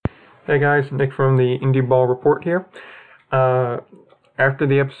Hey guys, Nick from the Indie Ball Report here. After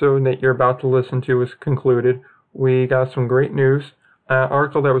the episode that you're about to listen to is concluded, we got some great news. An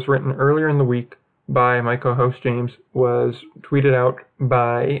article that was written earlier in the week by my co-host James was tweeted out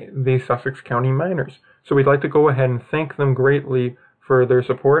by the Sussex County Miners. So we'd like to go ahead and thank them greatly for their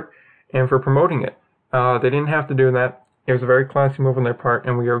support and for promoting it. They didn't have to do that. It was a very classy move on their part,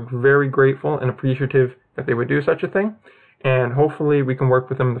 and we are very grateful and appreciative that they would do such a thing. And hopefully we can work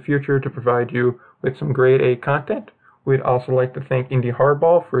with them in the future to provide you with some grade A content. We'd also like to thank Indie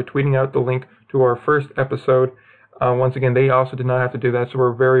Hardball for tweeting out the link to our first episode. Once again, they also did not have to do that, so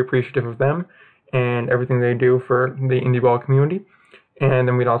we're very appreciative of them and everything they do for the Indie Ball community. And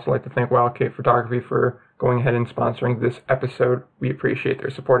then we'd also like to thank Wildcat Photography for going ahead and sponsoring this episode. We appreciate their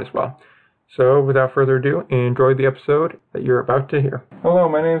support as well. So without further ado, enjoy the episode that you're about to hear. Hello,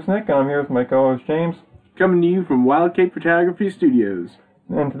 my name is Nick, and I'm here with my co-host James. Coming to you from Wildcat Photography Studios.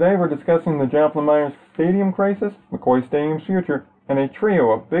 And today we're discussing the Joplin Miners Stadium crisis, McCoy Stadium's future, and a trio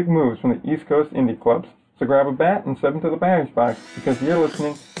of big moves from the East Coast indie clubs. So grab a bat and step into the batter's box, because you're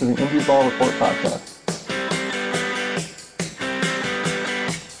listening to the Indie Ball Report podcast.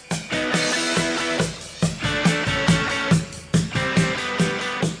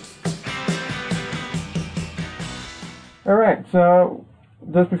 Alright, so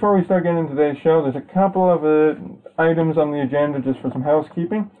just before we start getting into today's show, there's a couple of items on the agenda just for some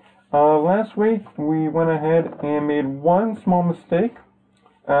housekeeping. Last week, we went ahead and made one small mistake,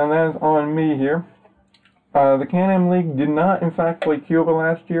 and that is on me here. The Can-Am League did not, in fact, play Cuba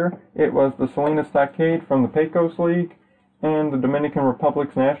last year. It was the Salinas Stockade from the Pecos League and the Dominican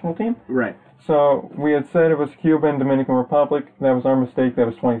Republic's national team. Right. So we had said it was Cuba and Dominican Republic. That was our mistake. That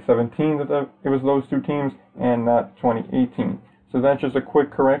was 2017 that it was those two teams and not 2018. So that's just a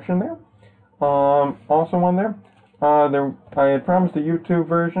quick correction there. Also on there, I had promised a YouTube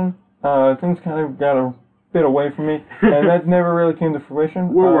version. Things kind of got a bit away from me, and that never really came to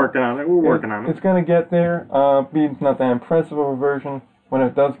fruition. We're working on it. It's going to get there. Be not that impressive of a version when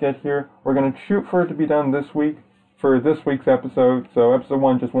it does get here. We're going to shoot for it to be done this week for this week's episode. So episode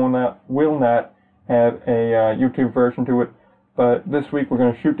 1 just will not have a YouTube version to it. But this week we're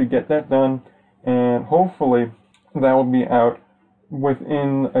going to shoot to get that done, and hopefully that will be out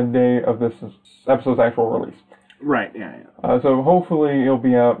within a day of this episode's actual release. Right, yeah. So hopefully it'll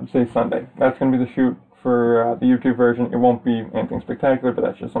be out, say, Sunday. That's going to be the shoot for the YouTube version. It won't be anything spectacular, but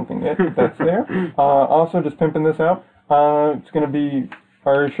that's just something that's there. Also, just pimping this out, it's going to be,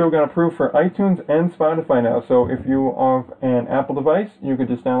 our show got approved for iTunes and Spotify now. So if you have an Apple device, you could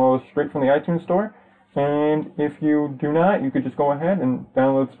just download it straight from the iTunes store. And if you do not, you could just go ahead and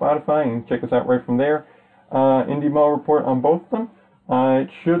download Spotify and check us out right from there. Indie Ball Report on both of them. It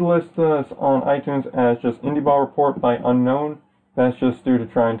should list us on iTunes as just Indie Ball Report by Unknown. That's just due to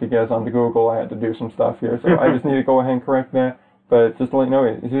trying to get us onto Google. I had to do some stuff here, so I just need to go ahead and correct that. But just to let you know,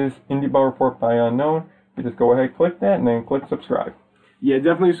 it is Indie Ball Report by Unknown. You just go ahead, click that, and then click subscribe. Yeah,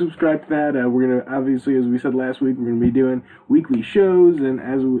 definitely subscribe to that. We're going to, obviously, as we said last week, we're going to be doing weekly shows, and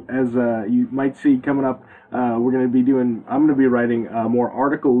as you might see coming up, I'm going to be writing more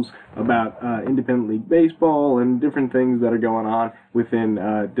articles about independent league baseball and different things that are going on within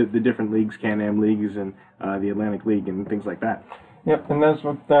the different leagues, Can-Am leagues and the Atlantic League and things like that. Yep, and that's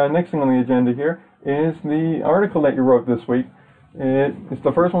what the next thing on the agenda here is the article that you wrote this week. It's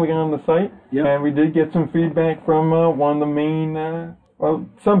the first one we got on the site, yep. And we did get some feedback from one of the main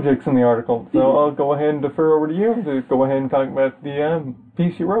subjects in the article. So I'll go ahead and defer over to you to go ahead and talk about the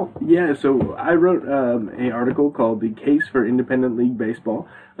piece you wrote. Yeah, so I wrote an article called The Case for Independent League Baseball.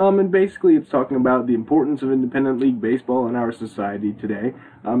 And basically it's talking about the importance of independent league baseball in our society today.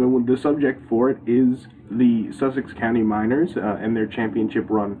 And the subject for it is the Sussex County Miners and their championship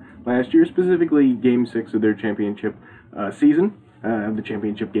run last year, specifically Game 6 of their championship season. The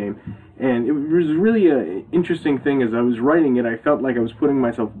championship game, and it was really an interesting thing. As I was writing it, I felt like I was putting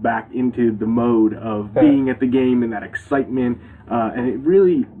myself back into the mode of being at the game and that excitement, and it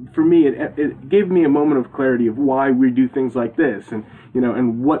really, for me, it gave me a moment of clarity of why we do things like this, and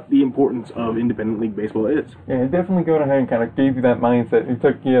and what the importance of independent league baseball is. Yeah, it definitely go ahead and kind of gave you that mindset. It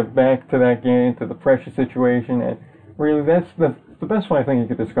took you back to that game, to the pressure situation, and really that's the best way I think you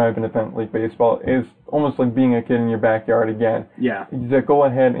could describe independent league baseball is almost like being a kid in your backyard again. Yeah. You go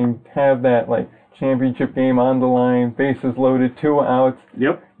ahead and have that championship game on the line, bases loaded, 2 outs.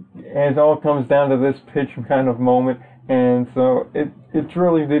 Yep. And it all comes down to this pitch kind of moment, and so it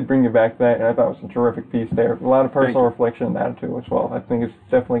really did bring you back to that, and I thought it was a terrific piece there. A lot of personal reflection in that too as well. I think it's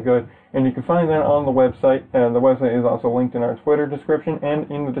definitely good, and you can find that on the website. The website is also linked in our Twitter description and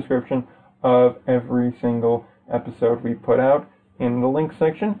in the description of every single episode we put out. In the link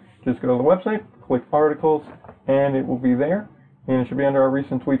section, just go to the website, click articles, and it will be there. And it should be under our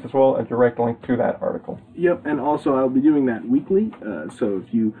recent tweets as well, a direct link to that article. Yep, and also I'll be doing that weekly, so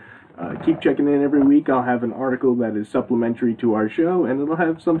if you keep checking in every week, I'll have an article that is supplementary to our show, and it'll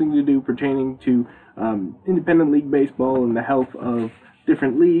have something to do pertaining to independent league baseball and the health of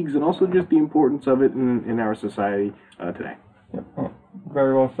different leagues, and also just the importance of it in our society today. Yep.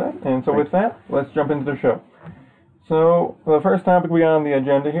 Very well said. And so with that, let's jump into the show. So the first topic we got on the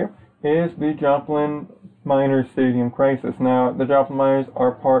agenda here is the Joplin Miners Stadium crisis. Now, the Joplin Miners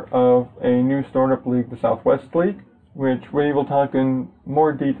are part of a new startup league, the Southwest League, which we will talk in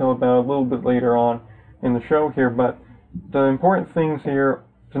more detail about a little bit later on in the show here. But the important things here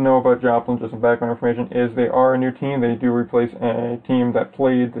to know about Joplin, just some background information, is they are a new team. They do replace a team that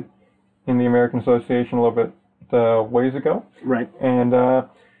played in the American Association a little bit ways ago. Right. And the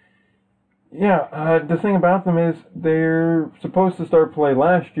thing about them is they're supposed to start play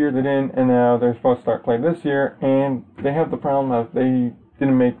last year, they didn't, and now they're supposed to start play this year, and they have the problem of they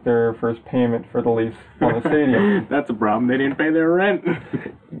didn't make their first payment for the lease on the stadium. That's a problem. They didn't pay their rent.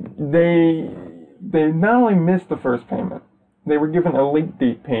 They not only missed the first payment, they were given a late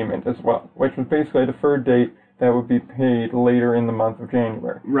date payment as well, which was basically a deferred date that would be paid later in the month of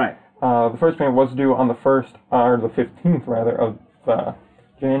January. Right. The first payment was due on the 1st, or the 15th rather, of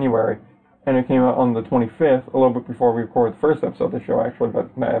January, and it came out on the 25th, a little bit before we recorded the first episode of the show, actually, but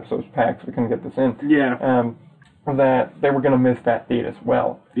that episode was packed, so we couldn't get this in. Yeah. That they were going to miss that date as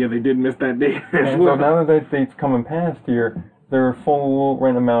well. Yeah, they did miss that date as well. well. So now that date's coming past here, their full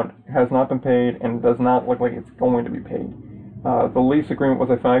rent amount has not been paid and does not look like it's going to be paid. The lease agreement was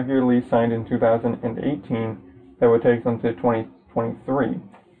a 5-year lease signed in 2018 that would take them to 2023.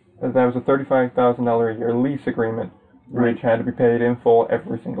 That was a $35,000 a year lease agreement, which had to be paid in full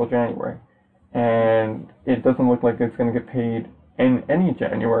every single January. And it doesn't look like it's going to get paid in any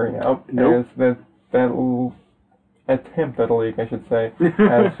January now. Nope. As that little attempt at a league, I should say,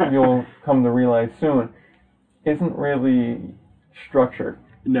 as you'll come to realize soon, isn't really structured.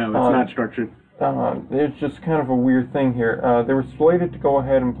 No, it's not structured. It's just kind of a weird thing here. They were slated to go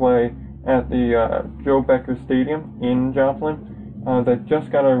ahead and play at the Joe Becker Stadium in Joplin. That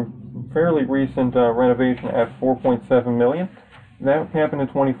just got a fairly recent renovation at $4.7 million. That happened in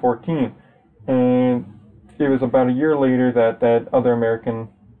 2014, and it was about a year later that other American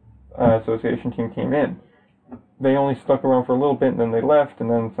Association team came in. They only stuck around for a little bit, and then they left, and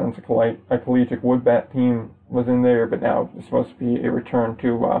then since a collegiate wood bat team was in there, but now it's supposed to be a return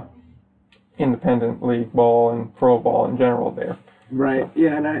to independent league ball and pro ball in general there. Right,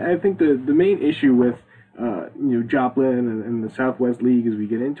 yeah, and I think the main issue with Joplin and the Southwest League, as we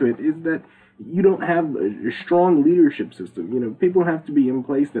get into it, is that you don't have a strong leadership system. People have to be in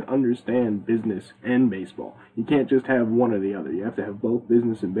place that understand business and baseball. You can't just have one or the other. You have to have both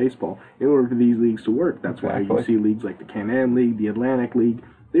business and baseball in order for these leagues to work. That's why you see leagues like the Can-Am League, the Atlantic League.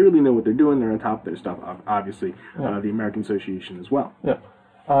 They really know what they're doing. They're on top of their stuff, obviously. The American Association as well. Yeah.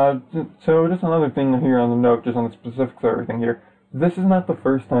 So just another thing here on the note, just on the specifics of everything here. This is not the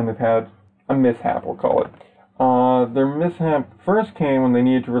first time they've had a mishap, we'll call it. Their mishap first came when they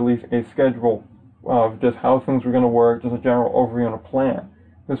needed to release a schedule of just how things were going to work, just a general overview and a plan.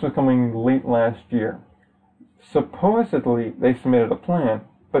 This was coming late last year. Supposedly, they submitted a plan,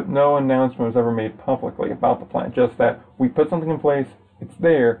 but no announcement was ever made publicly about the plan. Just that we put something in place, it's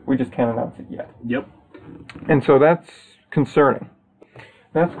there, we just can't announce it yet. Yep. And so that's concerning.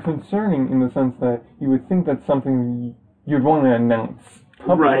 That's concerning in the sense that you would think that's something you'd want to announce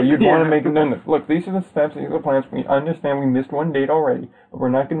publicly. Right. You'd want to make it known. Look, these are the steps, these are the plans. We understand we missed one date already, but we're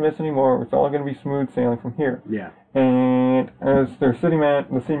not going to miss any more. It's all going to be smooth sailing from here. Yeah. And as the city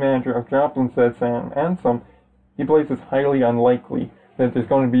manager of Joplin said, Sam Anselm, he believes it's highly unlikely that there's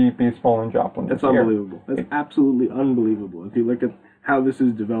going to be baseball in Joplin this year. That's unbelievable. That's absolutely unbelievable. If you look at how this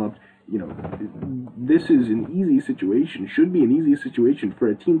is developed, this is an easy situation, should be an easy situation for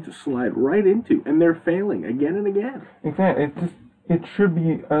a team to slide right into, and they're failing again and again. Exactly. It should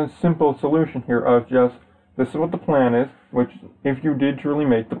be a simple solution here of just, this is what the plan is, which, if you did truly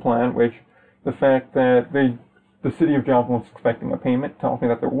make the plan, which the fact that the city of Joplin was expecting a payment tells me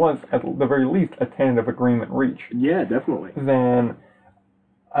that there was, at the very least, a tentative agreement reached. Yeah, definitely. Then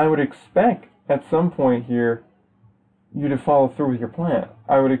I would expect, at some point here, you to follow through with your plan.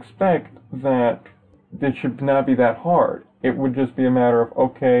 I would expect that it should not be that hard. It would just be a matter of,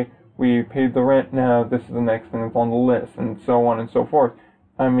 okay, we paid the rent now, this is the next thing that's on the list, and so on and so forth.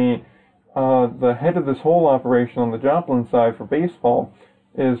 I mean, the head of this whole operation on the Joplin side for baseball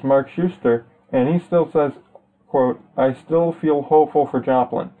is Mark Schuster, and he still says, quote, "I still feel hopeful for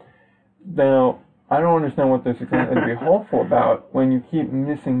Joplin." Now, I don't understand what there's exactly to be hopeful about when you keep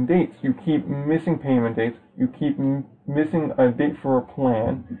missing dates. You keep missing payment dates. You keep missing a date for a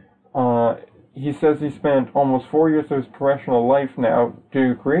plan. He says he spent almost 4 years of his professional life now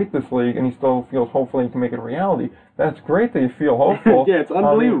to create this league, and he still feels hopefully he can make it a reality. That's great that you feel hopeful. Yeah, it's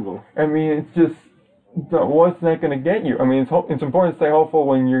unbelievable. I mean, it's just, what's that going to get you? I mean, it's important to stay hopeful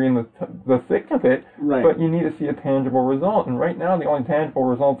when you're in the thick of it, Right. but you need to see a tangible result. And right now, the only tangible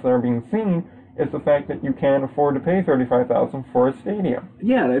results that are being seen is the fact that you can't afford to pay $35,000 for a stadium.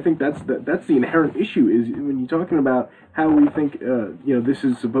 Yeah, and I think that's the inherent issue is when you're talking about how we think this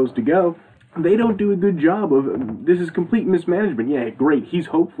is supposed to go. They don't do a good job of this is complete mismanagement. Yeah, great, he's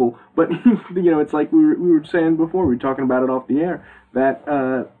hopeful, but it's like we were saying before. We were talking about it off the air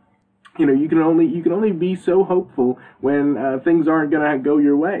that you can only be so hopeful when things aren't gonna go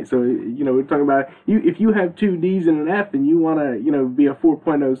your way. So we're talking about if you have 2 D's and an F and you want to be a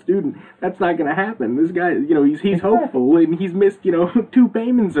 4.0 student, that's not gonna happen. This guy he's hopeful and he's missed 2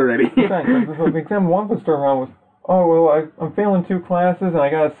 payments already. Exactly. So the example one was around was, oh well, I'm failing 2 classes and I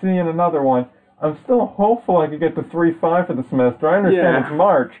got a C in another one. I'm still hopeful I could get to 3.5 for the semester. I understand It's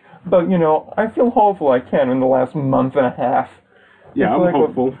March, but I feel hopeful I can in the last month and a half. Yeah, I'm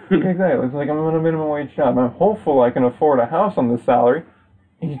hopeful. Exactly. It's like I'm on a minimum wage job. I'm hopeful I can afford a house on this salary.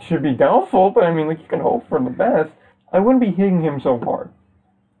 It should be doubtful, but I mean, you can hope for the best. I wouldn't be hitting him so hard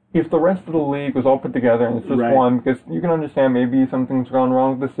if the rest of the league was all put together and it's just Right. one, because you can understand maybe something's gone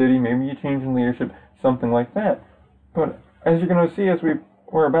wrong with the city, maybe you change in leadership, something like that. But as you're going to see, as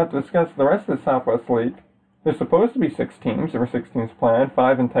we're about to discuss the rest of the Southwest League, there's supposed to be 6 teams. There were 6 teams planned,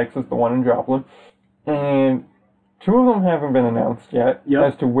 5 in Texas, the 1 in Joplin, and 2 of them haven't been announced yet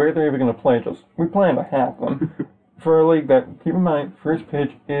as to where they're even going to play. We plan to have them for a league that, keep in mind, first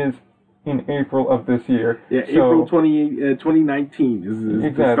pitch is in April of this year. Yeah, April 2019 is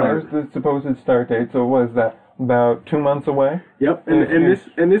exactly. the start. That was the supposed start date. So what is that? About 2 months away. Yep,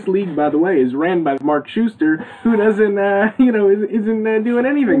 and this league, by the way, is ran by Mark Schuster, who doesn't isn't doing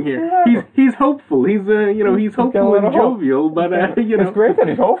anything here. He's hopeful. He's hopeful and jovial, but It's great that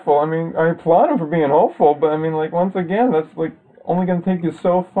he's hopeful. I mean, I applaud him for being hopeful, but I mean, once again, that's only going to take you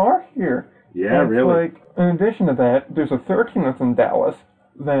so far here. Yeah, and really. In addition to that, there's a third team that's in Dallas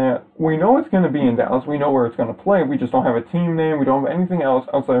that we know it's going to be in Dallas. We know where it's going to play. We just don't have a team name. We don't have anything else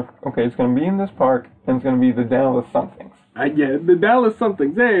outside of, okay, it's going to be in this park, and it's going to be the Dallas somethings. Yeah, the Dallas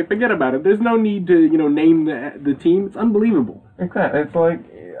somethings. Hey, forget about it. There's no need to, name the team. It's unbelievable. Exactly. It's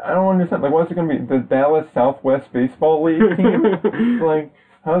I don't understand. What's it going to be? The Dallas Southwest Baseball League team?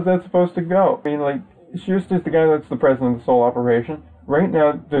 How's that supposed to go? I mean, Schuster's the guy that's the president of the whole operation. Right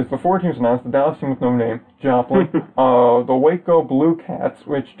now, there's the 4 teams announced, the Dallas team with no name, Joplin, the Waco Blue Cats,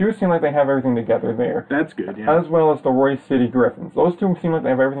 which do seem like they have everything together there. That's good, yeah. As well as the Royce City Griffins. Those 2 seem like they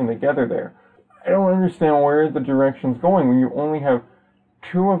have everything together there. I don't understand where the direction's going when you only have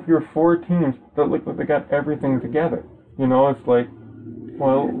 2 of your 4 teams that look like they got everything together. It's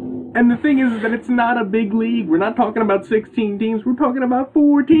well... And the thing is that it's not a big league. We're not talking about 16 teams. We're talking about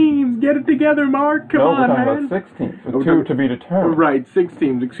 4 teams. Get it together, Mark. Come on, man. No, we're talking about 6 teams with 2 to be determined. Right, 6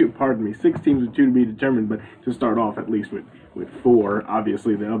 teams. Pardon me. 6 teams with 2 to be determined. But to start off, at least with 4,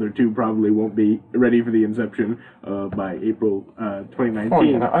 obviously the other 2 probably won't be ready for the inception by April 2019. Oh,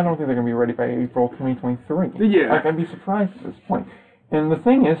 yeah, I don't think they're going to be ready by April 2023. Yeah. I'd be surprised at this point. And the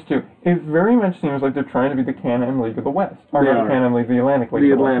thing is, too, it very much seems like they're trying to be the Can-Am League of the West. Or not the Can-Am League, the Atlantic League.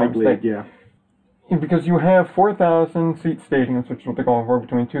 The Atlantic League, yeah. Because you have 4,000-seat stadiums, which is what they're going for,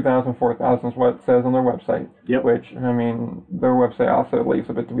 between 2,000 and 4,000 is what it says on their website. Yep. Which, I mean, their website also leaves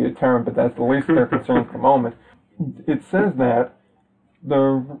a bit to be determined, but that's the least of their concerns at the moment. It says that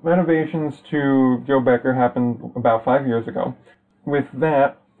the renovations to Joe Becker happened about 5 years ago. With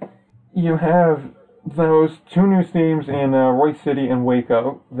that, you have those 2 new stadiums in Royce City and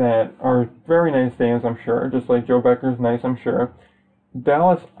Waco that are very nice stadiums, I'm sure, just like Joe Becker's nice, I'm sure.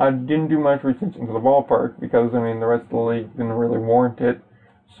 Dallas, I didn't do much research into the ballpark because, I mean, the rest of the league didn't really warrant it.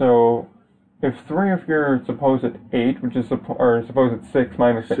 So, if 3 of your supposed 8, which is supposed 6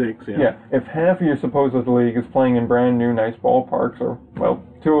 minus 6, yeah. Yeah, if half of your supposed league is playing in brand new nice ballparks, or, well,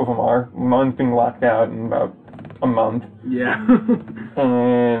 2 of them are, one's being locked out in about a month. Yeah.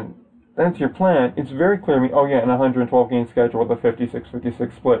 And that's your plan. It's very clear to me, oh yeah, an 112-game schedule with a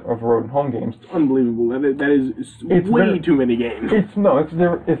 56-56 split of road and home games. Unbelievable. That is way too many games.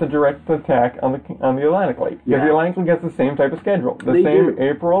 It's a direct attack on the Atlantic League. Yeah. Because the Atlantic League gets the same type of schedule. They same do.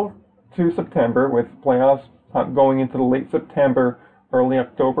 April to September with playoffs going into the late September, early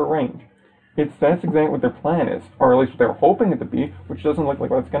October range. that's exactly what their plan is, or at least what they were hoping it to be, which doesn't look like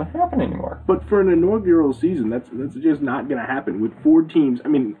what's going to happen anymore. But for an inaugural season, that's just not going to happen with 4 teams. I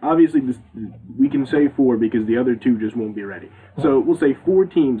mean, obviously we can say 4 because the other 2 just won't be ready. So we'll say 4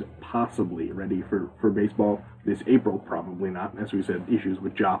 teams possibly ready for baseball this April. Probably not, as we said, issues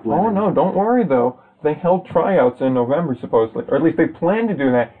with Joplin. Oh no, don't worry though. They held tryouts in November supposedly, or at least they planned to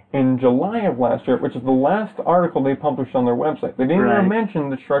do that in July of last year, which is the last article they published on their website. They didn't even mention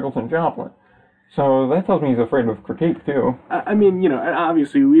the struggles in Joplin. So that tells me he's afraid of critique, too. I mean,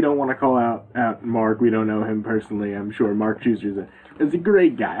 obviously we don't want to call out Mark. We don't know him personally. I'm sure Mark Schuster is a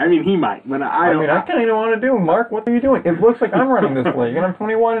great guy. I mean, he might, but I don't. I kind of want to do. Mark, what are you doing? It looks like I'm running this league, and I'm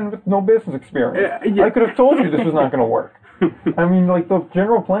 21 and with no business experience. I could have told you this was not going to work. I mean, like, the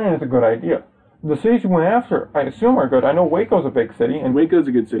general plan is a good idea. The cities you went after, I assume, are good. I know Waco's a big city. And Waco's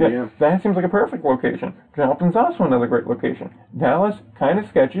a good city, yeah. That seems like a perfect location. Joplin's also another great location. Dallas, kind of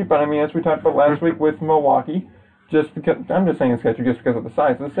sketchy, but I mean, as we talked about last week with Milwaukee, just because, I'm just saying it's sketchy just because of the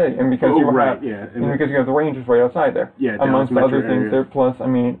size of the city. And because because you have the Rangers right outside there. Yeah, amongst the other things there. Plus, I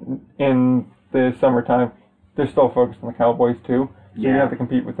mean, in the summertime, they're still focused on the Cowboys, too. So you have to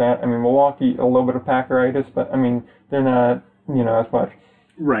compete with that. I mean, Milwaukee, a little bit of Packeritis, but I mean, they're not, as much.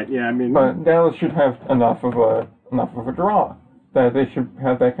 Right, yeah, I mean... But Dallas should have enough of a draw. That they should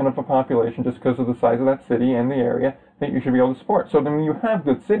have that kind of a population just because of the size of that city and the area that you should be able to support. So then you have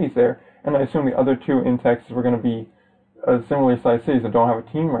good cities there, and I assume the other 2 in Texas were going to be similar sized cities that don't have a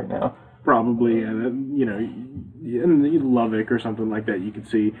team right now. Probably, in Lubbock or something like that, you could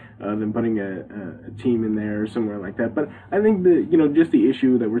see them putting a team in there or somewhere like that. But I think just the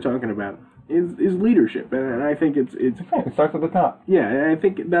issue that we're talking about is leadership, and I think it starts at the top. Yeah, and I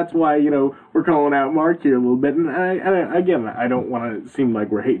think that's why we're calling out Mark here a little bit, and I don't want to seem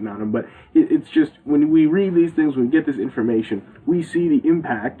like we're hating on him, but it's just when we read these things, when we get this information, we see the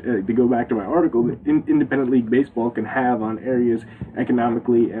impact. To go back to my article, that independent league baseball can have on areas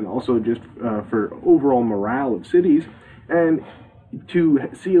economically and also just for overall morale of cities, and to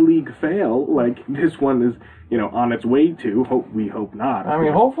see a league fail like this one is. On its way to. We hope not. I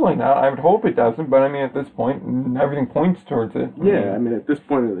mean, hopefully not. I would hope it doesn't, but I mean, at this point, everything points towards it. Yeah, I mean, at this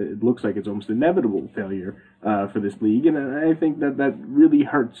point, it looks like it's almost inevitable failure for this league, and I think that really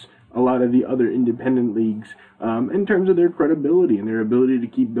hurts a lot of the other independent leagues in terms of their credibility and their ability to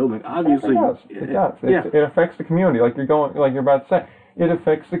keep building. Obviously, it does. It affects the community, like you're about to say. It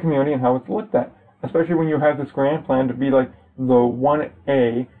affects the community and how it's looked at, especially when you have this grand plan to be like the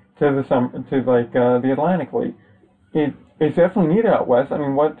 1A. To the Atlantic League. It's definitely needed out west. I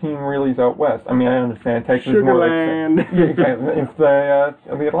mean, what team really is out west? I mean, I understand Texas is more like... It's the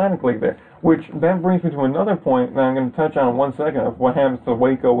Atlantic League there. Which, that brings me to another point that I'm going to touch on in 1 second of what happens to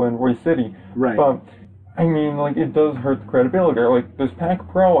Waco and Royce City. Right. But, I mean, like, it does hurt the credibility. Like, there's Pac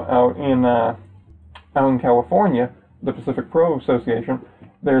Pro out in California, the Pacific Pro Association.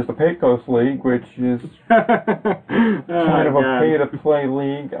 There's the Pecos League, which is kind of a pay-to-play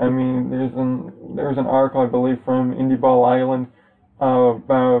league. I mean, there was an article, I believe, from Indie Ball Island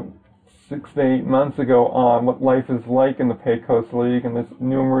about 6 to 8 months ago on what life is like in the Pecos League, and there's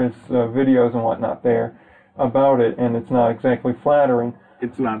numerous videos and whatnot there about it, and it's not exactly flattering.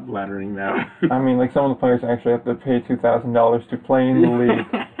 It's not flattering, no. I mean, like, some of the players actually have to pay $2,000 to play in the league.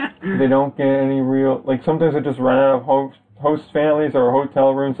 They don't get any real... Like, sometimes they just run out of host families or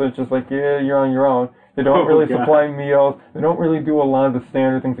hotel rooms, so it's just like, yeah, you're on your own. They don't really supply meals. They don't really do a lot of the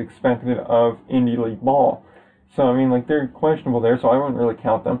standard things expected of indie league ball. So, I mean, like, they're questionable there, so I wouldn't really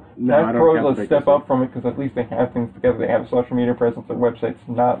count them. No, Pros, let's step up from it, because at least they have things together. They have a social media presence. Their website's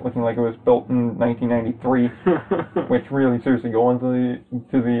not looking like it was built in 1993, which really, seriously, go onto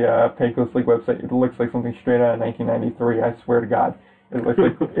the Pecos League website. It looks like something straight out of 1993, I swear to God.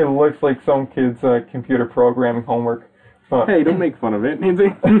 It looks like some kid's computer programming homework. Hey, don't make fun of it. We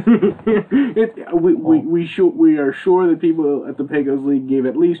are sure that people at the Pecos League gave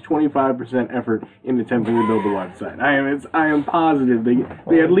at least 25% effort in attempting to build the website. I am positive they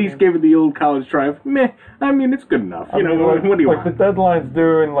at least gave it the old college try. Meh, I mean, it's good enough. What do you want? The deadline's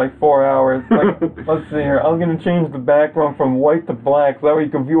due in like 4 hours. Like, let's see here. I'm gonna change the background from white to black so that way you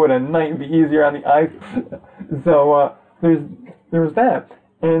can view it at night and be easier on the eyes. So there's that,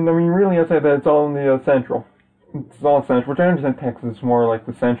 and I mean, really, outside that, it's all in the central. It's all central, which I understand Texas is more like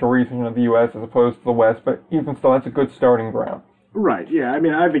the central region of the U.S. as opposed to the West, but even still, that's a good starting ground. Right, yeah, I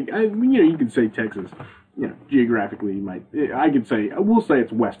mean, I think, you could say Texas, geographically, we'll say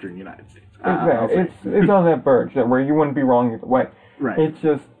it's Western United States. Exactly. It's on that verge, where you wouldn't be wrong either way. Right. It's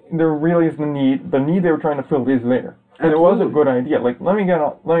just, there really is the need they were trying to fill is there. And it was a good idea. Like, let me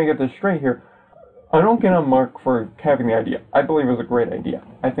get this straight here. I don't get on Mark for having the idea. I believe it was a great idea.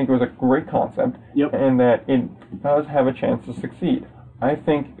 I think it was a great concept, Yep. and that it does have a chance to succeed. I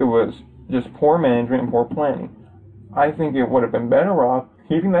think it was just poor management and poor planning. I think it would have been better off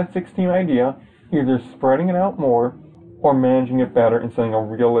keeping that 16 idea, either spreading it out more or managing it better and setting a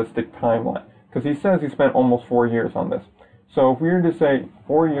realistic timeline. Because he says he spent almost 4 years on this. So if we were to say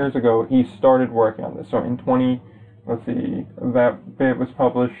 4 years ago he started working on this, so in let's see, that bit was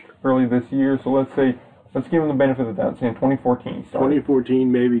published early this year, so let's give him the benefit of the doubt, say in 2014 he started.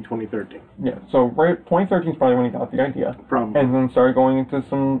 2014, maybe 2013. Yeah, so right, 2013 is probably when he got the idea. Probably. And then started going into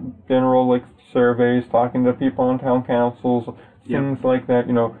some general, like, surveys, talking to people on town councils, things like that,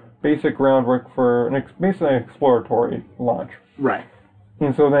 basic groundwork for basically an exploratory launch. Right.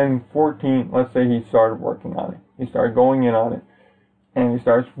 And so then 14, let's say he started working on it. He started going in on it. And he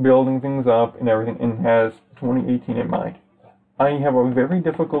starts building things up and everything and has 2018 in mind. I have a very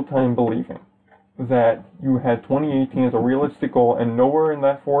difficult time believing that you had 2018 as a realistic goal and nowhere in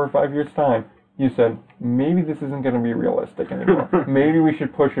that 4 or 5 years' time you said, maybe this isn't going to be realistic anymore. Maybe we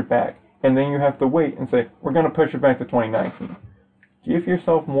should push it back. And then you have to wait and say, we're going to push it back to 2019. Give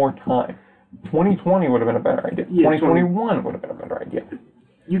yourself more time. 2020 would have been a better idea. Yeah, 2021 would have been a better idea.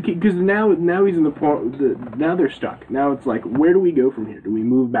 Because now he's in the point. Now they're stuck. Now it's like, where do we go from here? Do we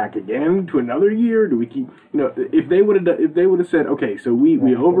move back again to another year? Do we keep? If they would have said, okay, so we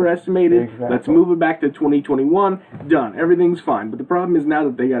overestimated. Exactly. Let's move it back to 2021. Done. Everything's fine. But the problem is now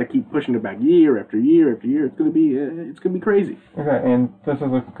that they got to keep pushing it back year after year after year. It's gonna be crazy. Okay, and this is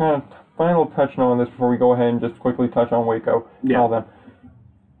a kind of final touch on this before we go ahead and just quickly touch on Waco and all them.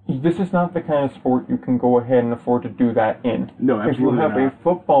 This is not the kind of sport you can go ahead and afford to do that in. No, absolutely If you have not. a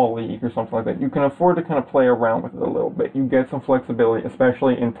football league or something like that, you can afford to kind of play around with it a little bit. You get some flexibility,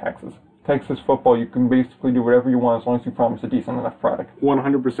 especially in Texas. Texas football, you can basically do whatever you want as long as you promise a decent enough product.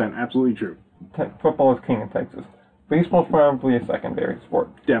 100%, absolutely true. Football is king in Texas. Baseball is probably a secondary sport.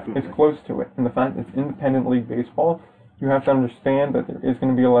 Definitely. It's close to it. And the fact that it's independent league baseball, you have to understand that there is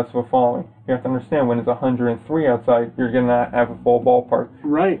going to be less of a following. You have to understand when it's 103 outside, you're going to not have a full ballpark.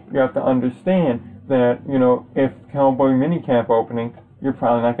 Right. You have to understand that, if Cowboy minicamp opening, you're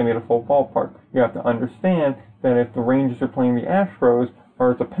probably not going to get a full ballpark. You have to understand that if the Rangers are playing the Astros,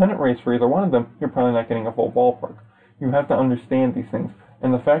 or it's a pennant race for either one of them, you're probably not getting a full ballpark. You have to understand these things.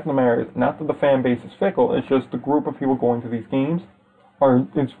 And the fact of the matter is, not that the fan base is fickle, it's just the group of people going to these games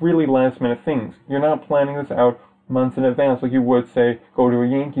it's really last minute things. You're not planning this out months in advance like you would, say, go to a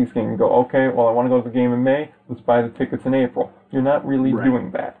Yankees game and go, okay, well, I want to go to the game in May, let's buy the tickets in April. You're not really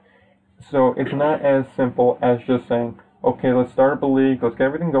doing that. So it's not as simple as just saying, okay, let's start up a league, let's get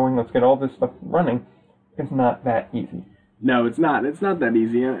everything going, let's get all this stuff running. It's not that easy. No, it's not. It's not that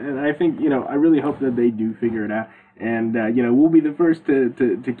easy. And I think, I really hope that they do figure it out. And, we'll be the first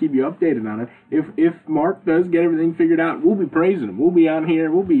to keep you updated on it. If Mark does get everything figured out, we'll be praising him. We'll be on here.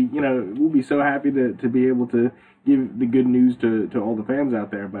 We'll be so happy to be able to give the good news to all the fans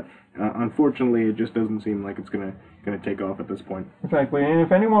out there. But unfortunately, it just doesn't seem like it's gonna take off at this point. Exactly. And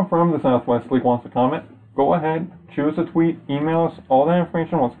if anyone from the Southwest League wants to comment, go ahead, choose a tweet, email us, all that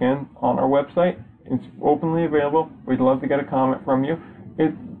information once again on our website. It's openly available. We'd love to get a comment from you.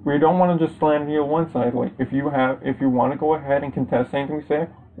 We don't want to just slander you one-sidedly. If you want to go ahead and contest anything we say,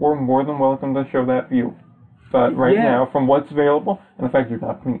 we're more than welcome to show that view. But right now, from what's available, and the fact you're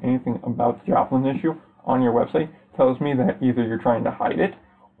not putting anything about the Joplin issue on your website, tells me that either you're trying to hide it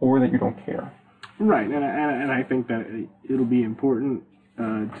or that you don't care. Right, and I think that it'll be important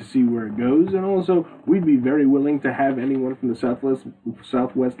to see where it goes, and also we'd be very willing to have anyone from the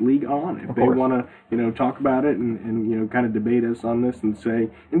Southwest League on if they want to talk about it and kind of debate us on this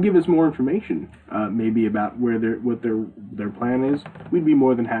and give us more information maybe about what their plan is. We'd be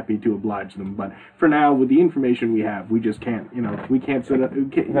more than happy to oblige them, but for now, with the information we have, we just can't we can't set up.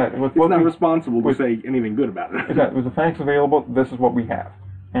 It's not responsible to say anything good about it. Exactly. With the facts available, this is what we have.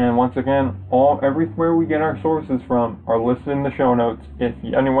 And once again, everywhere we get our sources from are listed in the show notes. If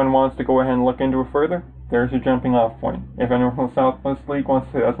anyone wants to go ahead and look into it further, there's your jumping off point. If anyone from the Southwest League wants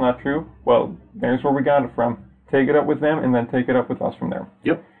to say that's not true, well, there's where we got it from. Take it up with them, and then take it up with us from there.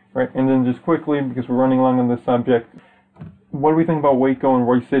 Yep. Right, and then just quickly, because we're running along on this subject, what do we think about Waco and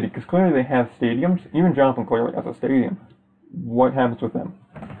Royse City? Because clearly they have stadiums. Even Joplin clearly has a stadium. What happens with them?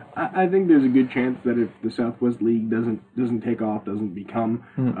 I think there's a good chance that if the Southwest League doesn't take off, doesn't become,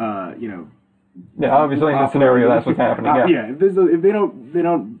 yeah, obviously in this scenario, that's what's happening. If they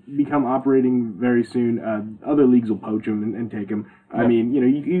don't become operating very soon, other leagues will poach them and take them. I mean,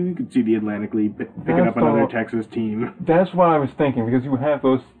 you could see the Atlantic League picking up another Texas team. That's what I was thinking, because you have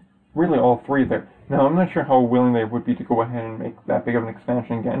those, really all three there. Now, I'm not sure how willing they would be to go ahead and make that big of an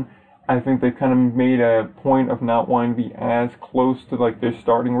expansion again. I think they've kind of made a point of not wanting to be as close to like their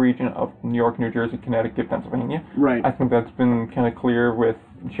starting region of New York, New Jersey, Connecticut, Pennsylvania. Right. I think that's been kind of clear with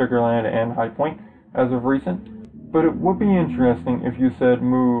Sugarland and High Point as of recent. But it would be interesting if you said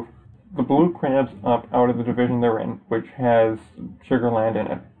move the Blue Crabs up out of the division they're in, which has Sugarland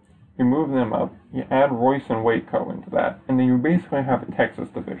in it. You move them up, you add Royce and Waco into that, and then you basically have a Texas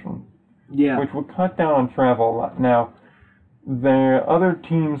division. Yeah. Which would cut down on travel a lot. Now, the other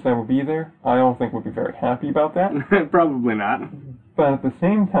teams that would be there, I don't think would be very happy about that. Probably not. But at the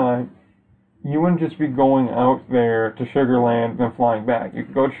same time, you wouldn't just be going out there to Sugarland and then flying back. You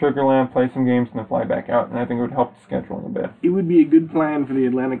could go to Sugarland, play some games, and then fly back out, and I think it would help the scheduling a bit. It would be a good plan for the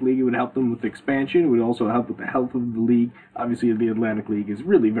Atlantic League. It would help them with expansion. It would also help with the health of the league. Obviously, the Atlantic League is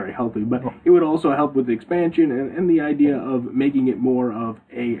really very healthy, but it would also help with expansion and the idea of making it more of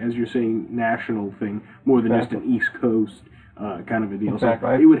a, as you're saying, national thing, more than just an East Coast kind of a deal. Exactly.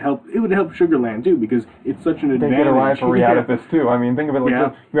 So it would help Sugarland too, because it's such an advantage. They get a rivalry out of this too. I mean, think of it like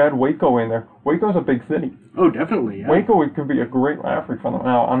this. You add Waco in there. Waco's a big city. Oh, definitely. Yeah. Waco could be a great rivalry for them.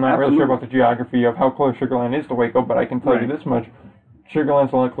 Now, I'm not really sure about the geography of how close Sugarland is to Waco, but I can tell you this much.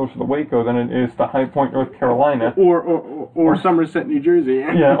 Sugarland's a lot closer to Waco than it is to High Point, North Carolina. Or Somerset, New Jersey.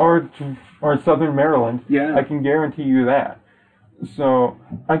 Yeah, or Southern Maryland. Yeah. I can guarantee you that. So,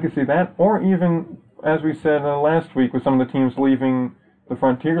 I could see that. Or even, as we said last week, with some of the teams leaving the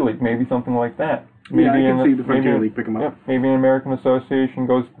Frontier League, maybe something like that. Maybe I can see the Frontier League pick them up. Yeah, maybe an American Association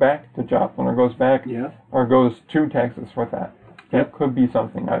goes back to Joplin, or goes back, or goes to Texas with that. That could be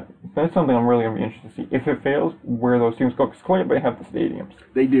something. That's something I'm really going to be interested to see. If it fails, where those teams go, because clearly they have the stadiums.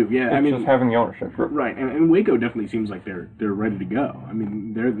 They do, yeah. It's just having the ownership group. Right, and Waco definitely seems like they're ready to go. I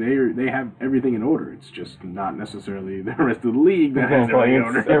mean, they have everything in order. It's just not necessarily the rest of the league that has everything in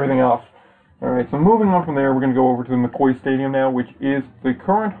order. Everything else. All right, so moving on from there, we're going to go over to the McCoy Stadium now, which is the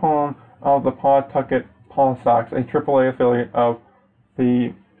current home of the Pawtucket Paw Sox, a AAA affiliate of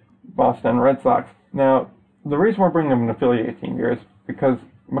the Boston Red Sox. Now, the reason we're bringing up an affiliate team here is because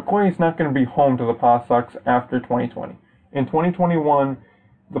McCoy is not going to be home to the Paw Sox after 2020. In 2021,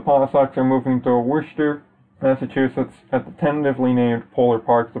 the Paw Sox are moving to Worcester, Massachusetts, at the tentatively named Polar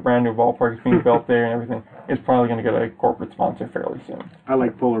Park. The brand new ballpark is being built there and everything. It's probably going to get a corporate sponsor fairly soon. I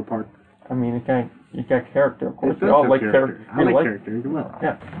like Polar Park. I mean, you got character, of course. We all like character. I like character. Come on.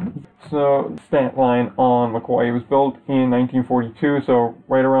 Yeah. So, stat line on McCoy. It was built in 1942, so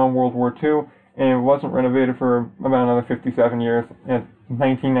right around World War II, and it wasn't renovated for about another 57 years. In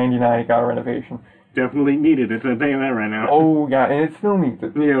 1999, it got a renovation. Definitely needed it, I'll tell you that right now. Oh, yeah, and it still needs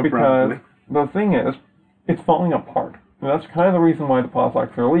it. Yeah, because probably. The thing is, it's falling apart. And that's kind of the reason why the Paw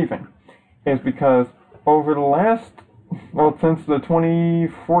Sox are leaving. Is because over the last... Well, since the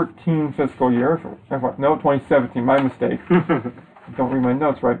 2014 fiscal year, no, 2017, my mistake. Don't read my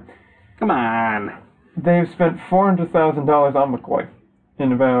notes right. Come on. They've spent $400,000 on McCoy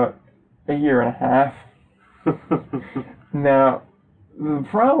in about a year and a half. Now, the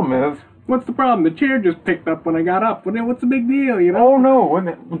problem is... What's the problem? The chair just picked up when I got up. What's the big deal, you know? Oh, no.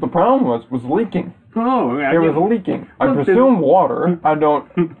 What the problem was leaking. Oh, it was leaking. I presume water. I don't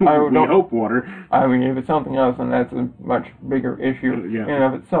hope water. I mean, if it's something else, then that's a much bigger issue in and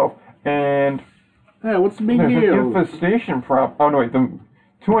of itself. And what's the big there's deal? An infestation problem. Oh no, wait. The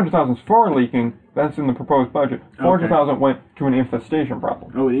 $200,000 is for leaking. That's in the proposed budget. $400,000 went to an infestation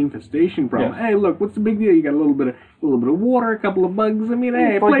problem. Oh, an infestation problem. Yes. Hey, look, what's the big deal? You got a little bit of water, a couple of bugs. I mean,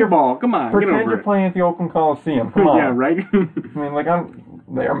 hey, play ball. Come on, get over it. Pretend you're playing at the Oakland Coliseum. Come on. Yeah, right. I mean, like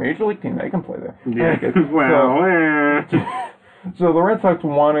they're a major league team. They can play there. Yeah. So the Red Sox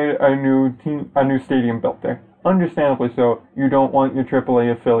wanted a new stadium built there. Understandably so. You don't want your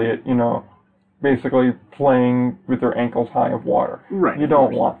AAA affiliate, basically playing with their ankles high of water. Right. You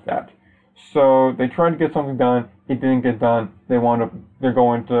don't want that. So they tried to get something done. It didn't get done. They're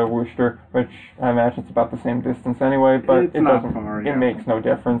going to Worcester, which I imagine it's about the same distance anyway. But it doesn't. Far, it makes no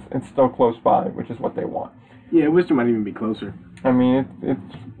difference. It's still close by, which is what they want. Yeah, Worcester might even be closer. I mean,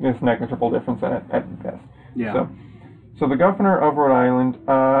 it's negligible difference at best. Yeah. So the governor of Rhode Island,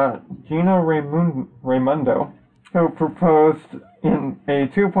 Gina Raimondo, who proposed in a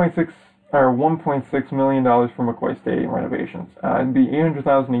 $1.6 million for McCoy Stadium renovations. It'd be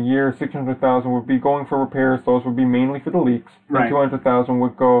 $800,000 a year. $600,000 would be going for repairs. Those would be mainly for the leaks. Right. And $200,000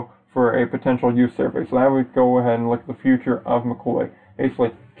 would go for a potential use survey. So that would go ahead and look at the future of McCoy.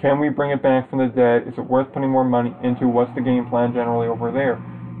 Basically, can we bring it back from the dead? Is it worth putting more money into? What's the game plan generally over there?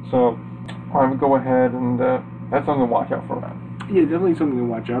 So I would go ahead and that's something to watch out for that. Yeah, definitely something to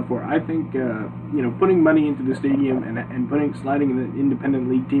watch out for. I think putting money into the stadium and sliding an independent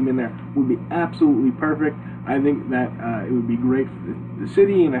league team in there would be absolutely perfect. I think that it would be great for the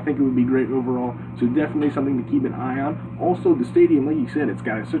city, and I think it would be great overall. So definitely something to keep an eye on. Also, the stadium, like you said, it's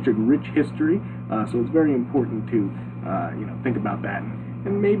got such a rich history, so it's very important to think about that.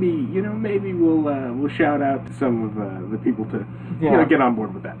 And maybe we'll shout out to some of the people to get on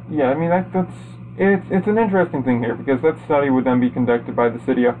board with that. Yeah, I mean it's an interesting thing here, because that study would then be conducted by the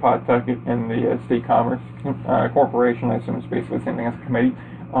City of Pawtucket and the State Commerce Corporation. I assume it's basically the same thing as a committee.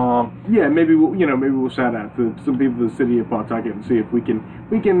 Maybe we'll shout out to some people of the City of Pawtucket and see if we can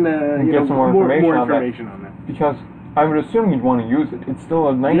get some more information on that. Because I would assume you'd want to use it. It's still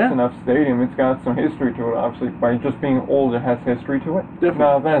a nice enough stadium. It's got some history to it, obviously. By just being old, it has history to it. Definitely.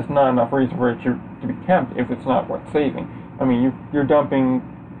 Now, that's not enough reason for it to be kept if it's not worth saving. I mean, you're dumping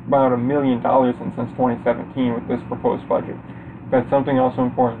about $1 million in since 2017 with this proposed budget. That's something also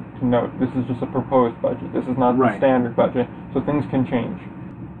important to note. This is just a proposed budget. This is not the standard budget, so things can change.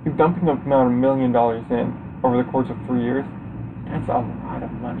 You're dumping about $1 million in over the course of 3 years. That's a lot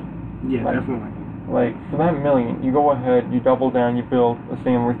of money. Yeah, definitely. Like, for that $1 million, you go ahead, you double down, you build a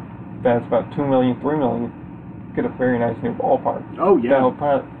stadium that's about $2 million, $3 million, get a very nice new ballpark. Oh, yeah.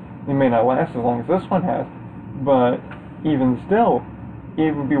 It may not last as long as this one has, but even still,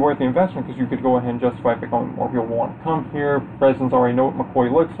 it would be worth the investment, because you could go ahead and justify it by going, more people want to come here, residents already know what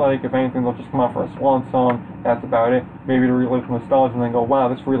McCoy looks like, if anything, they'll just come out for a swan song, that's about it. Maybe to relive nostalgia and then go,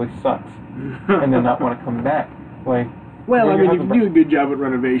 wow, this really sucks, and then not want to come back. Like, well, I mean, if you do a good job at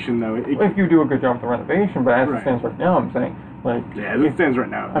renovation, though. If you do a good job with the renovation, but as it stands right now, I'm saying, like... Yeah, as it stands right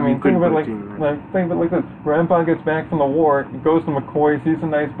now. I mean, think of it like this. Grandpa gets back from the war, goes to McCoy, sees a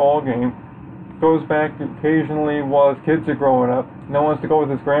nice ball game, goes back occasionally while his kids are growing up, now wants to go with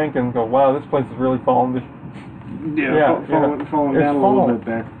his grandkids and go, wow, this place is really falling. Falling down a little bit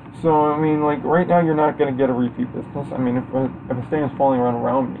there. So, I mean, like, right now you're not going to get a repeat business. I mean, if a stadium's falling down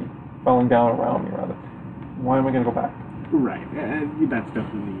around me, rather, why am I going to go back? Right, that's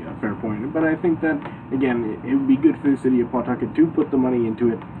definitely a fair point. But I think that, again, it would be good for the City of Pawtucket to put the money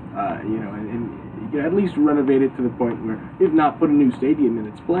into it, and at least renovate it to the point where, if not, put a new stadium in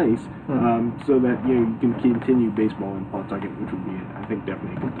its place, so that you can continue baseball in Pawtucket, which would be, I think,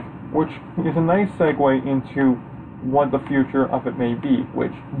 definitely a good thing. Which is a nice segue into what the future of it may be,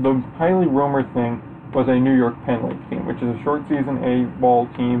 which the highly rumored thing was a New York Penn League team, which is a short season A-ball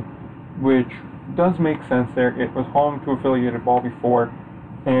team, which does make sense there. It was home to affiliated ball before,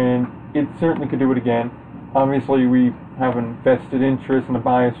 and it certainly could do it again. Obviously, we have an vested interest and a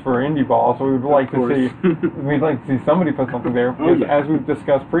bias for indie ball, so we would like to see somebody put something there. Because as we've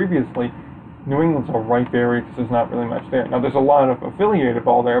discussed previously, New England's a ripe area because there's not really much there. Now, there's a lot of affiliated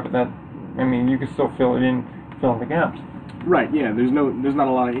ball there, but you can still fill in the gaps. Right, yeah, there's not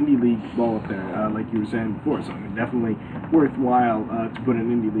a lot of indie league ball up there, like you were saying before, so definitely worthwhile to put an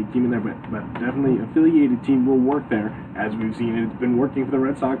indie league team in there, but definitely affiliated team will work there, as we've seen. It's been working for the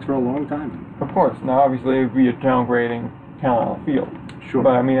Red Sox for a long time. Of course. Now, obviously, it would be a downgrading talent on the field. Sure.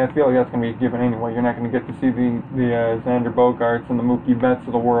 But, I mean, I feel like that's going to be given anyway. You're not going to get to see the Xander Bogaerts and the Mookie Betts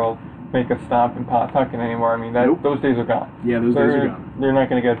of the world make a stop in Pawtucket anymore. I mean, those days are gone. Yeah, those days are gone. They're not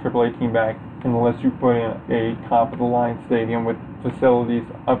going to get a AAA team back unless you put in a top-of-the-line stadium with facilities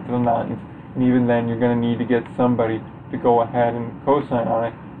up to the nines. And even then, you're going to need to get somebody to go ahead and co-sign on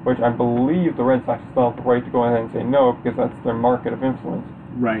it, which I believe the Red Sox still have the right to go ahead and say no, because that's their market of influence.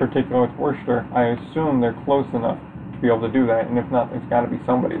 Right. Particularly with Worcester, I assume they're close enough to be able to do that, and if not, there's got to be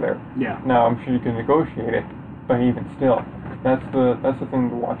somebody there. Yeah. Now, I'm sure you can negotiate it, but even still, that's the thing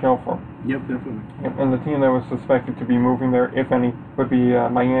to watch out for. Yep, definitely. Yep, and the team that was suspected to be moving there, if any, would be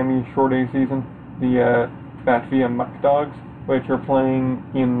Miami short A season, the Batvia Muck Dogs, which are playing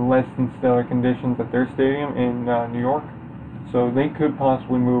in less than stellar conditions at their stadium in New York. So they could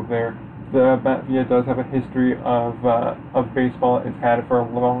possibly move there. The Batvia does have a history of baseball. It's had it for a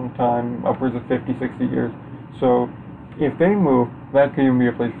long time, upwards of 50, 60 years. So if they move, that could even be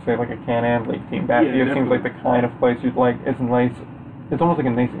a place to say like a Can-Am League team. Batvia seems like the kind of place you'd like. It's nice. It's almost like a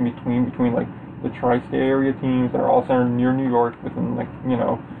nice in between like the tri-state area teams that are all centered near New York, within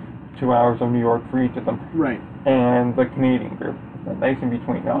 2 hours of New York for each of them. Right. And the Canadian group. Nice in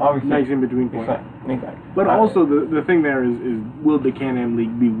between. Now, obviously, nice in between point. Exactly. But also the thing there is will the Can-Am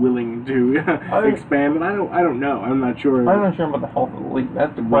League be willing to expand? And I don't know. I'm not sure. I'm not sure about the health of the league.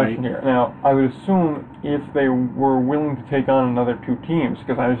 That's the question here. Now, I would assume if they were willing to take on another two teams,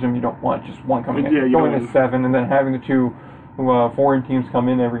 because I assume you don't want just one coming in, going to 7, and then having the two foreign teams come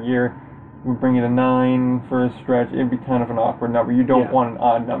in every year. we bring you to 9 for a stretch. It'd be kind of an awkward number. You don't want an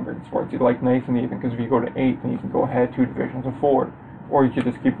odd number in sports. You'd like nice and even, because if you go to 8, then you can go ahead 2 divisions of 4. Or you could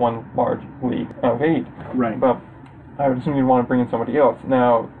just keep one large league of 8. Right. But I would assume you'd want to bring in somebody else.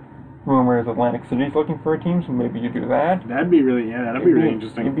 Now, rumor is Atlantic City's looking for a team, so maybe you do that. That'd be really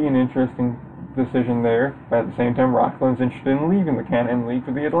interesting. It'd be an interesting decision there. But at the same time, Rockland's interested in leaving the Can-Am League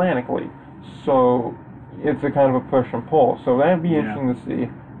for the Atlantic League. So it's a kind of a push and pull. So that'd be interesting to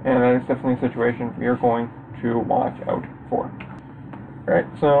see. And that is definitely a situation we are going to watch out for. Alright,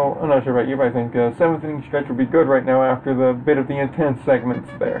 so I'm not sure about you, but I think 7th inning stretch would be good right now after the bit of the intense segments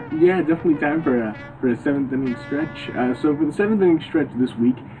there. Yeah, definitely time for a 7th inning stretch. So for the 7th inning stretch this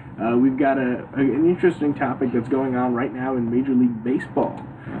week, we've got an interesting topic that's going on right now in Major League Baseball.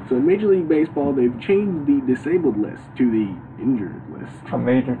 So in Major League Baseball, they've changed the disabled list to the injured list. A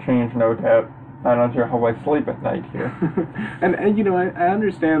major change, no doubt. I'm not sure how I sleep at night here. and you know, I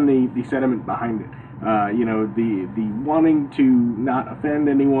understand the sentiment behind it. You know, the wanting to not offend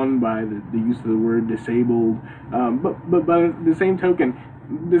anyone by the use of the word disabled. But by the same token,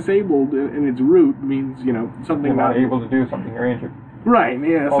 disabled in its root means, you know, something you're not able to do something, you're injured. Right,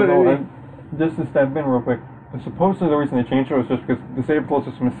 yeah. Although, just to step in real quick, supposedly the reason they changed it was just because disabled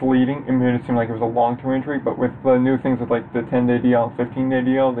was just misleading. It made it seem like it was a long-term injury, but with the new things with like the 10-day DL and 15-day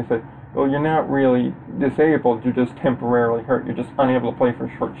DL, they said, well, you're not really disabled, you're just temporarily hurt. You're just unable to play for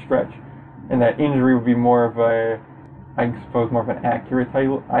a short stretch. And that injury would be more of I suppose, more of an accurate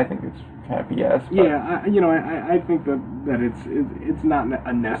title. I think it's kind of BS. But Yeah, I think that it's not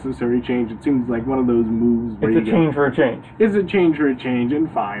a necessary change. It seems like one of those moves where it's a change for a change. It's a change for a change,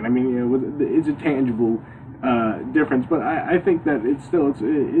 and fine. I mean, you know, it's a tangible difference, but I think that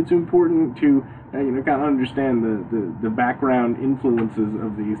it's important to kind of understand the background influences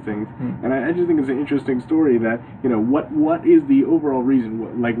of these things, and I just think it's an interesting story that what is the overall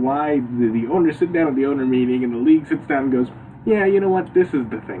reason, like why the owners sit down at the owner meeting and the league sits down and goes, yeah, you know what, this is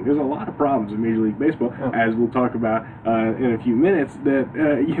the thing. There's a lot of problems in Major League Baseball, as we'll talk about in a few minutes, that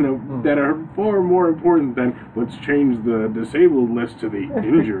that are far more important than let's change the disabled list to the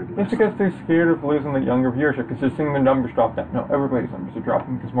injured list. It's because they're scared of losing the younger viewership, because they're seeing the numbers drop down. No, everybody's numbers are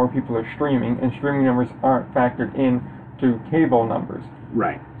dropping because more people are streaming, and streaming numbers aren't factored in to cable numbers.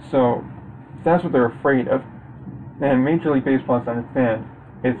 Right. So that's what they're afraid of. And Major League Baseball has to understand,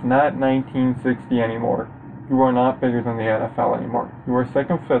 it's not 1960 anymore. You are not bigger than the NFL anymore. You are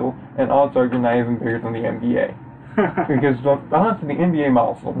second fiddle, and odds are you're not even bigger than the NBA. Because honestly, the NBA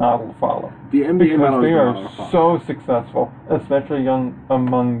model is a model to follow. The NBA model is a model to follow. Because they are so successful, especially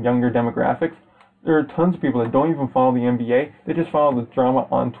among younger demographics. There are tons of people that don't even follow the NBA. They just follow the drama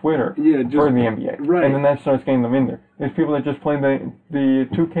on Twitter for the NBA. Right. And then that starts getting them in there. There's people that just play the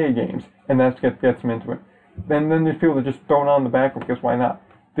 2K games, and that gets them into it. Then there's people that just throw it on the back because why not?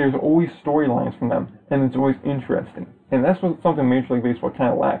 There's always storylines from them, and it's always interesting. And that's something Major League Baseball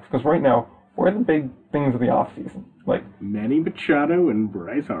kind of lacks, because right now, what are the big things of the offseason? Like Manny Machado and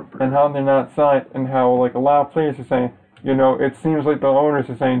Bryce Harper. And how they're not signed, and how like a lot of players are saying, it seems like the owners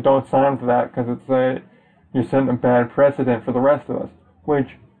are saying, don't sign for that, because it's you're setting a bad precedent for the rest of us. Which,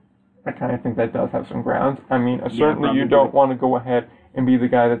 I kind of think that does have some grounds. I mean, certainly you don't want to go ahead and be the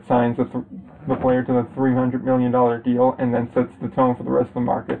guy that signs the player to the $300 million deal and then sets the tone for the rest of the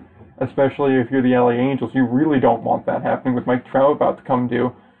market. Especially if you're the LA Angels, you really don't want that happening with Mike Trout about to come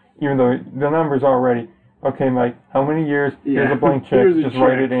due, even though the number's already, okay, Mike, how many years? Here's a blank check, just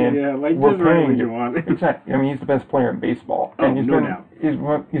write it in. Yeah, like we're just write paying what you. you want. Exactly. I mean, he's the best player in baseball. Oh, and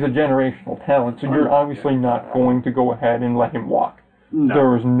he's a generational talent, so you're obviously not going to go ahead and let him walk. No.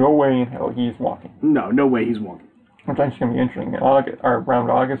 There is no way in hell he's walking. No way he's walking. Which I think is going to be interesting. In August, or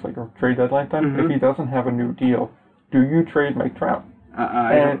around August, like trade deadline time, if he doesn't have a new deal, do you trade Mike Trout?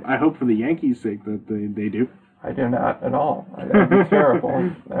 I hope for the Yankees' sake that they do. I do not at all. That would be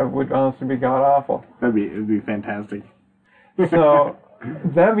terrible. That would honestly be god-awful. It'd be fantastic. So,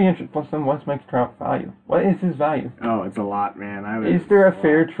 that'd be interesting. Plus, then what's Mike Trout's value? What is his value? Oh, it's a lot, man. Is there a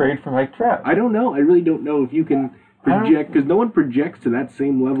fair trade for Mike Trout? I don't know. I really don't know if you can project, because no one projects to that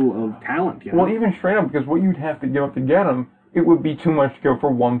same level of talent. Well, even straight up, because what you'd have to give up to get him, it would be too much to go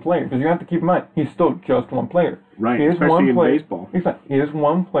for one player. Because you have to keep in mind, he's still just one player. Right, especially in baseball. Exactly. He is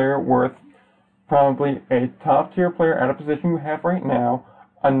one player worth probably a top-tier player at a position you have right now,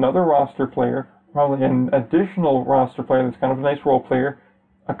 another roster player, probably an additional roster player that's kind of a nice role player,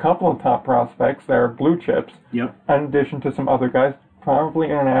 a couple of top prospects that are blue chips, in addition to some other guys, probably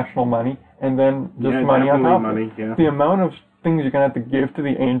international money, and then just money on top of it. The amount of things you're going to have to give to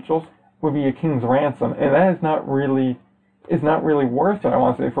the Angels would be a king's ransom, and that is not really worth it, I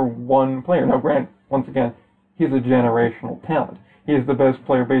want to say, for one player. Now, granted, once again, he's a generational talent. he is the best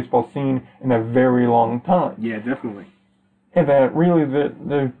player baseball's seen in a very long time. Yeah, definitely. And that really,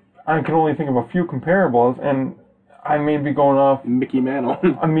 I can only think of a few comparables, and I may be going off. Mickey Mantle.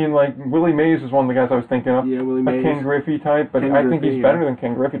 I mean, like, Willie Mays is one of the guys I was thinking of. Yeah, Willie A Mays. Ken Griffey type, but Ken I think Griffey, he's better than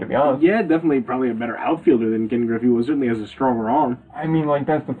Ken Griffey, to be honest. Yeah, definitely probably a better outfielder than Ken Griffey was. Certainly has a stronger arm. I mean, like,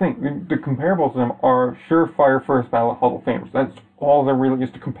 that's the thing. The comparables to him are surefire first ballot Hall of Famers. That's all there really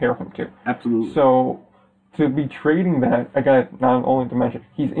is to compare him to. Absolutely. So, to be trading that, a guy, not only to mention,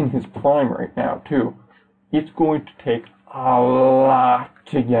 he's in his prime right now, too. It's going to take a lot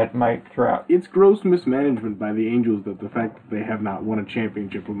to get Mike Trout. It's gross mismanagement by the Angels that the fact that they have not won a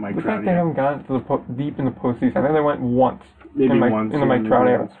championship with Mike The Trout fact they yet. haven't gotten to the deep in the postseason. I think they went once. Maybe in once. in the Mike Trout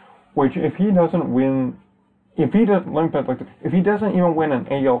era. Which, if he doesn't win, if he doesn't even win an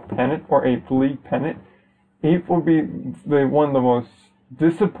AL pennant or a league pennant, it will be one of the most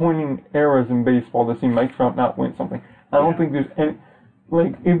disappointing eras in baseball to see Mike Trout not win something. I don't think there's any,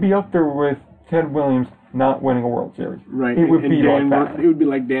 like, it'd be up there with Ted Williams not winning a World Series. Right. It would be like that. It would be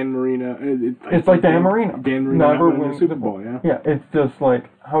like Dan Marino. It's like Dan Marino. Dan Marino never not winning wins the Super Bowl, yeah. Yeah, it's just like,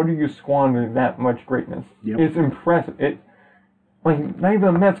 how do you squander that much greatness? Yep. It's impressive. Like, not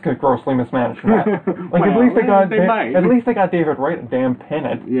even the Mets could grossly mismanage that. Like, Well, at least they got might. at least they got David Wright a damn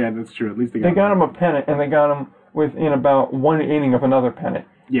pennant. Yeah, that's true. At least They got him a pennant, and they got him within about one inning of another pennant.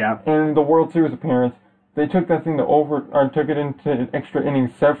 Yeah. And the World Series appearance, they took that thing took it into extra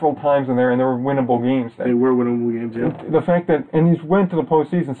innings several times in there, and there were winnable games. They were winnable games, yeah. The fact that, and he's went to the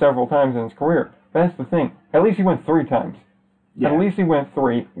postseason several times in his career. That's the thing. At least he went 3 times. Yeah. At least he went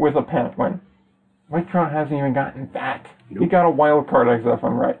 3 with a pennant win. Mike Trout hasn't even gotten that. Nope. He got a wild card exit, if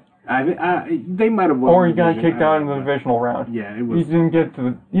I'm right. They might have won. Or he got kicked out in the divisional round. Yeah, it He was. didn't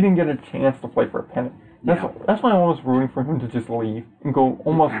get a chance to play for a pennant. That's why I'm almost rooting for him to just leave and go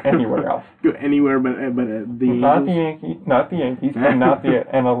almost anywhere else. Go anywhere but the Not the Angels. Yankees, and not the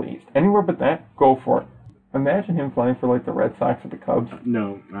NL East. Anywhere but that, go for it. Imagine him playing for, like, the Red Sox or the Cubs.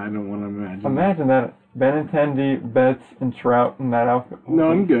 No, I don't want to imagine. Imagine that. Benintendi, Betts, and Trout in that outfit.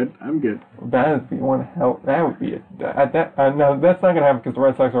 No, I'm good. That would be one hell. That would be it. Now, that's not going to happen because the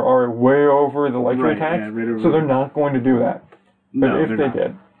Red Sox are already way over the luxury Right, tax, yeah, right over. so they're not going to do that. But No, if they're they not.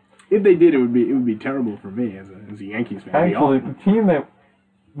 did, If they did, it would be terrible for me as a Yankees fan. actually,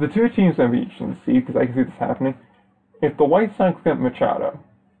 the 2 teams that we should see, because I can see this happening, if the White Sox get Machado,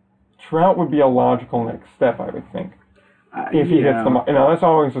 Trout would be a logical next step, I would think. If he hits the market. Now, that's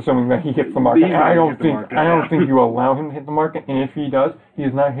always assuming that he hits the market. He's I not don't hit the think market, I don't yeah. think you allow him to hit the market, and if he does, he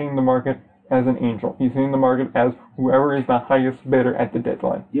is not hitting the market as an angel. He's hitting the market as whoever is the highest bidder at the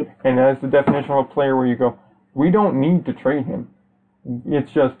deadline. Yep. And that's the definition of a player where you go, we don't need to trade him.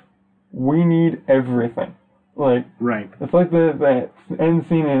 It's just, we need everything. Like, Right. it's like the end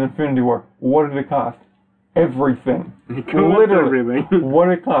scene in Infinity War. What did it cost? Everything. It cost everything. What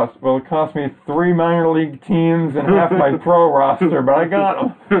did it cost? Well, it cost me 3 minor league teams and half my pro roster, but I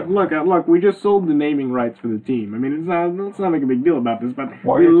got them. Look, we just sold the naming rights for the team. I mean, let's not make a big deal about this, but...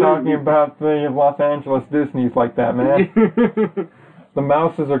 Why are you talking about the Los Angeles Disneys like that, man? The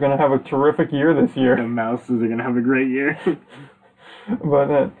Mouses are going to have a terrific year this year. The Mouses are going to have a great year. But,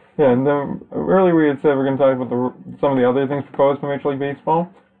 yeah, and then earlier we had said we're going to talk about some of the other things proposed by Major League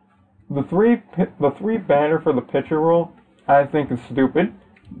Baseball. The three batter for the pitcher rule, I think, is stupid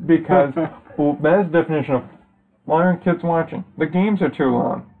because well, that is the definition of why aren't kids watching? The games are too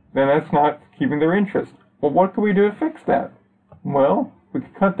long. Then that's not keeping their interest. Well, what can we do to fix that? Well, we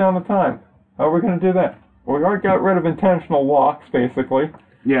could cut down the time. How are we going to do that? Well, we already got rid of intentional walks, basically.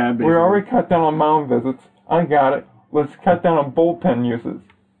 Yeah, basically. We already cut down on mound visits. I got it. Let's cut down on bullpen uses.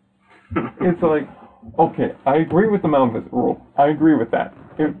 It's like, okay, I agree with the mound visit rule. I agree with that.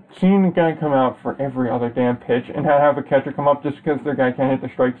 Seeing a guy come out for every other damn pitch and have a catcher come up just because their guy can't hit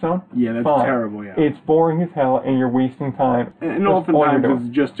the strike zone? Yeah, that's fine. terrible, yeah. It's boring as hell, and you're wasting time. And That's all oftentimes you're doing.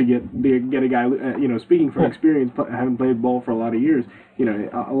 it's just to get a guy, speaking from experience, having played ball for a lot of years,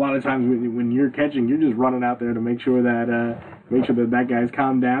 a lot of times when you're catching, you're just running out there to make sure that guy's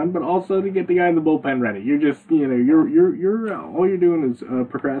calmed down, but also to get the guy in the bullpen ready. You're just, you're all you're doing is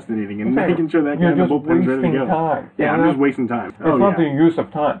procrastinating and making sure that guy in the bullpen's ready to go. Time. Yeah, I'm just wasting time. It's not the use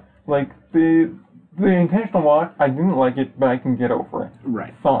of time. Like, the intentional walk, I didn't like it, but I can get over it.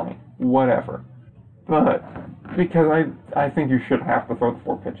 Right. Fine. Whatever. But, because I think you should have to throw the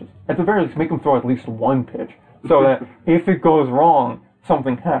 4 pitches. At the very least, make them throw at least 1 pitch. So that if it goes wrong,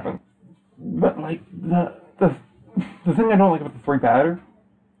 something happens. But, like, the thing I don't like about the 3 batters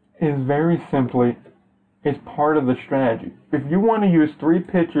is very simply, it's part of the strategy. If you want to use 3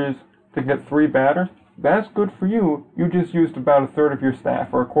 pitches to get 3 batters, that's good for you. You just used about a third of your staff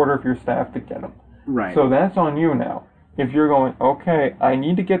or a quarter of your staff to get them. Right. So that's on you now. if you're going, okay, I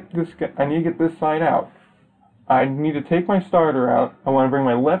need to get this side out. I need to take my starter out. I want to bring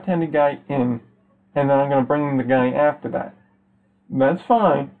my left-handed guy in, and then I'm going to bring the guy after that. That's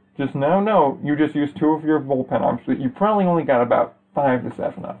fine. Just now know you just used 2 of your bullpen arms. You probably only got about 5 to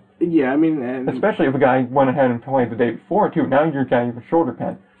 7 up. Yeah, I mean... Especially if a guy went ahead and played the day before, too. Now you're getting a shoulder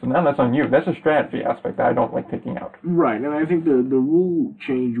pen. So now that's on you. That's a strategy aspect that I don't like taking out. Right, and I think the rule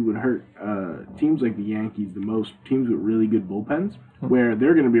change would hurt teams like the Yankees the most, teams with really good bullpens, where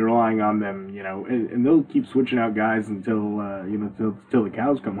they're going to be relying on them, and they'll keep switching out guys until the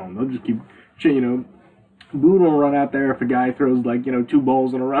cows come home. They'll just keep, Boone will run out there if a guy throws 2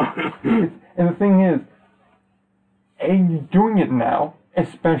 balls in a row. And the thing is, doing it now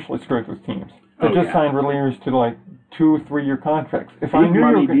especially screws with teams that signed relievers to 2-3-year contracts. If I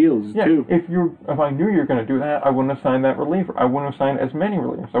knew deals too. If I knew you were going to do that, I wouldn't have signed that reliever. I wouldn't have signed as many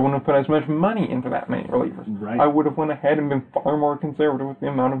relievers. I wouldn't have put as much money into that many relievers. Right. I would have went ahead and been far more conservative with the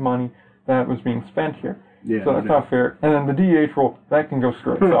amount of money that was being spent here. Yeah, so that's not fair. And then the DH rule, that can go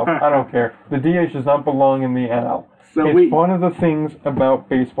screw itself. I don't care. The DH does not belong in the NL. So it's one of the things about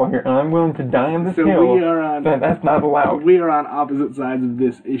baseball here, and I'm willing to die on this hill that's not allowed. We are on opposite sides of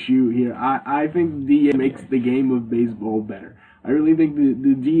this issue here. I think DH makes the game of baseball better. I really think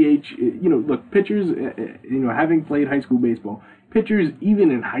the DH, look, pitchers, having played high school baseball, pitchers,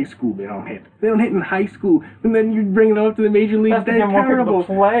 even in high school, they don't hit. They don't hit in high school. And then you bring them up to the major leagues, they're terrible.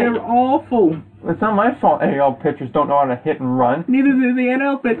 They're awful. It's not my fault AL pitchers don't know how to hit and run. Neither do the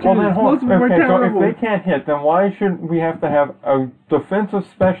NL pitchers. Well, then, most of them are terrible. So if they can't hit, then why shouldn't we have to have a defensive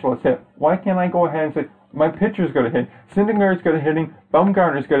specialist hit? Why can't I go ahead and say, my pitcher's good at hitting, Syndergaard's good at hitting,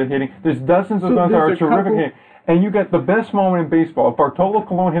 Bumgarner's good at hitting, there's dozens of guys that are terrific hitting. And you got the best moment in baseball. If Bartolo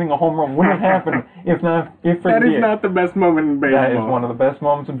Colon hitting a home run wouldn't have happened That is not the best moment in baseball. That is one of the best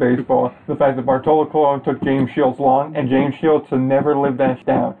moments in baseball. The fact that Bartolo Colon took James Shields long, and James Shields has never lived that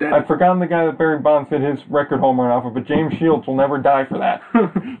down. I've forgotten the guy that Barry Bonds hit his record home run off of, but James Shields will never die for that.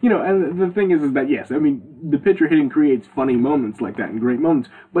 And the thing is that, yes, I mean, the pitcher hitting creates funny moments like that and great moments,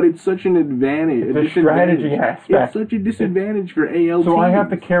 but it's such an advantage. The strategy aspect. It's such a disadvantage for AL teams. So I have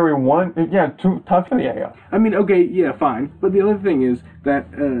to carry one, too tough for the AL. I mean, okay, yeah, fine. But the other thing is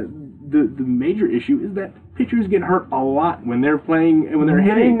that the major issue is that pitchers get hurt a lot when they're playing and when they're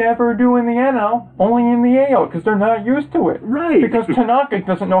hitting. They never do in the NL, only in the AL, because they're not used to it. Right. Because Tanaka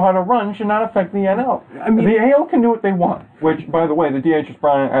doesn't know how to run should not affect the NL. I mean, the AL can do what they want, which, by the way, the DH is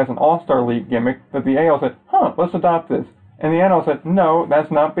brought in as an all-star league gimmick that the AL said, let's adopt this. And the NL said, no,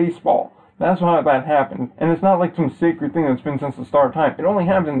 that's not baseball. That's how that happened. And it's not like some sacred thing that's been since the start of time. It only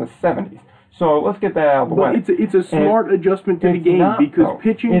happened in the 70s. So let's get that out of the way. It's a smart adjustment to the game because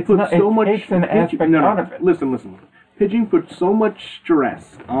pitching puts so much. It takes an aspect out of it. Listen. Pitching puts so much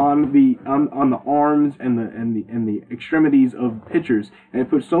stress on the arms and the extremities of pitchers, and it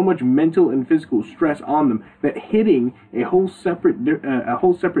puts so much mental and physical stress on them that hitting a whole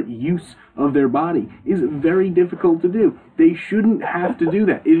separate use of their body is very difficult to do. They shouldn't have to do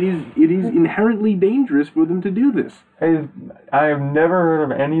that. It is inherently dangerous for them to do this. I have never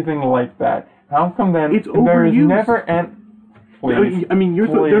heard of anything like that. How come then it's there is overused. Never an Please. I mean,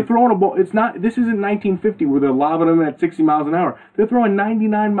 they're throwing a ball. This isn't 1950 where they're lobbing them at 60 miles an hour. They're throwing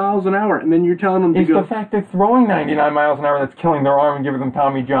 99 miles an hour, and then you're telling them to go. It's the fact they're throwing 99 miles an hour that's killing their arm and giving them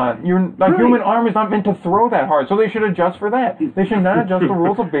Tommy John. The human arm is not meant to throw that hard, so they should adjust for that. They should not adjust the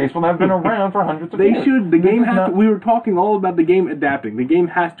rules of baseball that have been around for hundreds of years. They should. The game has to. We were talking all about the game adapting. The game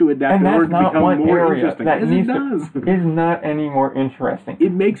has to adapt in order to become more interesting. It is not any more interesting.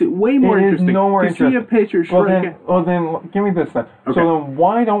 It makes it way more interesting. It is no more interesting. See a pitcher strike. Well, then, give me this then. Okay. So then,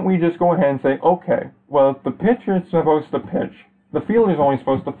 why don't we just go ahead and say, okay, well, if the pitcher is supposed to pitch, the fielder is only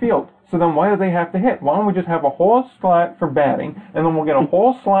supposed to field. So then why do they have to hit? Why don't we just have a whole slot for batting, and then we'll get a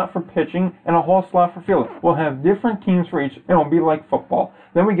whole slot for pitching and a whole slot for fielding. We'll have different teams for each, and it'll be like football.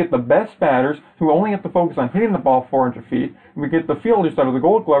 Then we get the best batters who only have to focus on hitting the ball 400 feet. We get the fielders that are the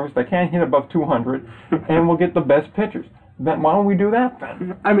gold glovers that can't hit above 200, and we'll get the best pitchers. Then why don't we do that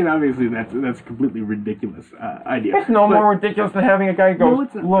then? I mean, obviously that's a completely ridiculous idea. It's no more ridiculous than having a guy go,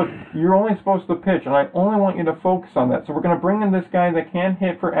 look, you're only supposed to pitch, and I only want you to focus on that. So we're going to bring in this guy that can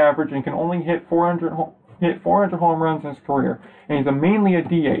hit for average and can only hit 400 home runs in his career, and he's mainly a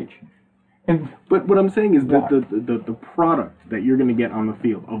DH. But what I'm saying is that the product that you're going to get on the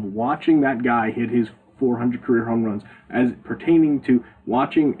field of watching that guy hit his 400 career home runs as pertaining to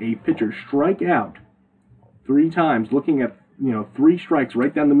watching a pitcher strike out 3 times, looking at 3 strikes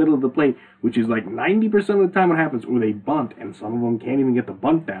right down the middle of the plate, which is like 90% of the time what happens, or they bunt, and some of them can't even get the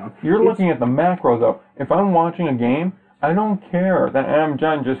bunt down. You're looking at the macro, though. If I'm watching a game, I don't care that Adam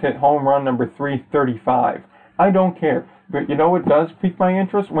John just hit home run number 335. I don't care. But you know what does pique my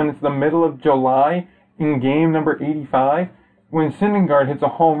interest? When it's the middle of July in game number 85, when Syndergaard hits a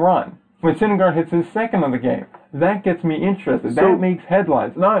home run. When Syndergaard hits his second of the game. That gets me interested. That makes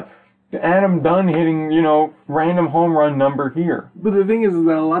headlines. Not Adam Dunn hitting, random home run number here. But the thing is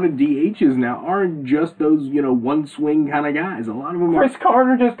that a lot of DHs now aren't just those, one swing kind of guys. A lot of them Chris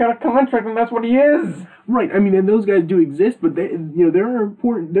Carter just got a contract, and that's what he is. Right. I mean, and those guys do exist, but they, there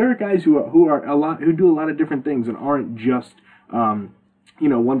are guys who do a lot of different things and aren't just,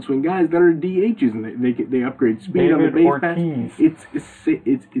 one swing guys that are DHs, and they upgrade speed David on the base Ortiz.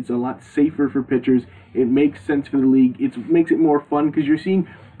 pass. It's a lot safer for pitchers. It makes sense for the league. It makes it more fun because you're seeing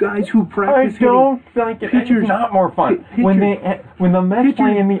guys who practice hitting. I don't think it's not more fun. When the Mets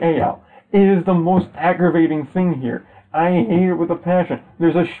play in the AL, it is the most aggravating thing here. I hate it with a passion.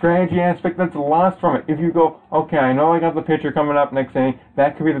 There's a strategy aspect that's lost from it. If you go, okay, I know I got the pitcher coming up next inning,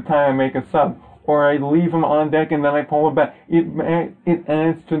 that could be the time I make a sub. Or I leave him on deck and then I pull him back. It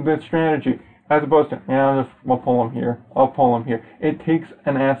adds to the strategy. As opposed to, I'll pull him here. I'll pull him here. It takes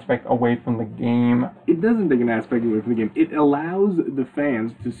an aspect away from the game. It doesn't take an aspect away from the game. It allows the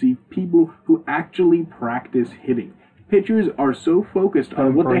fans to see people who actually practice hitting. Pitchers are so focused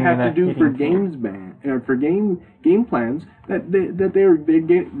on what they have to do for game plans that they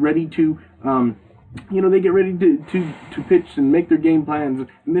get ready to they get ready to pitch and make their game plans,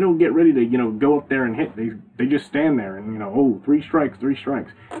 and they don't get ready to go up there and hit. They just stand there and 3 strikes.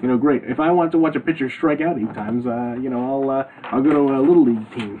 Great. If I want to watch a pitcher strike out 8 times, I'll go to a little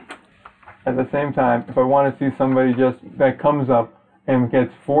league team. At the same time, if I want to see somebody that comes up and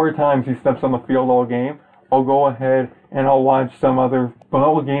gets 4 times he steps on the field all game, I'll go ahead and I'll watch some other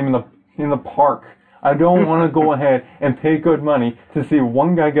ball game in the park. I don't want to go ahead and pay good money to see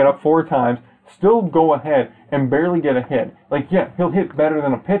one guy get up 4 times, still go ahead and barely get a hit. He'll hit better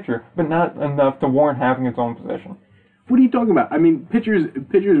than a pitcher, but not enough to warrant having his own position. What are you talking about? I mean, pitchers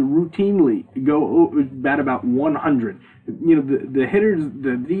routinely go bat about 100. The hitters, the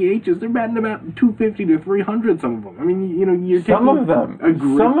DHs, they're batting about 250 to 300. Some of them. I mean, you're taking some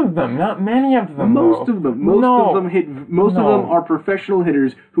of them, not many of them. Most of them hit. Most of them are professional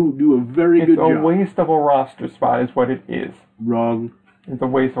hitters who do a very good job. It's a waste of a roster spot, is what it is. Wrong. It's a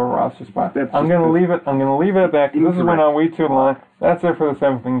waste of a roster spot. I'm gonna leave it at that. This has went on way too long. That's it for the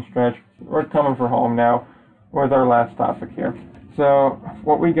 7th inning stretch. We're coming for home now with our last topic here. So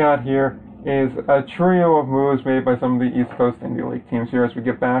what we got here is a trio of moves made by some of the East Coast Indie League teams here as we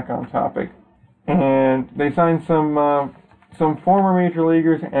get back on topic. And they signed some former major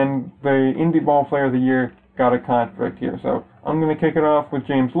leaguers, and the Indie Ball Player of the Year got a contract here. So I'm going to kick it off with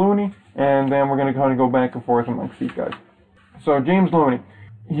James Looney, and then we're going to kind of go back and forth amongst these guys. So James Looney,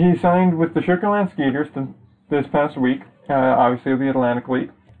 he signed with the Sugarland Skeeters this past week, obviously the Atlantic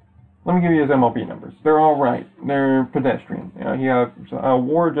League. Let me give you his MLB numbers. They're all right. They're pedestrian. He has a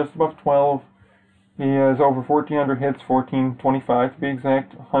WAR just above 12. He has over 1,400 hits, 1,425 to be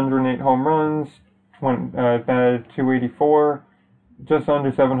exact, 108 home runs, batted 284, just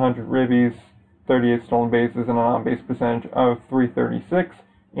under 700 ribbies, 38 stolen bases, and an on-base percentage of .336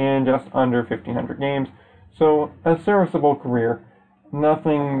 in just under 1,500 games. So a serviceable career.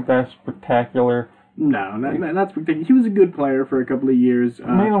 Nothing that's spectacular. No, not spectacular. He was a good player for a couple of years.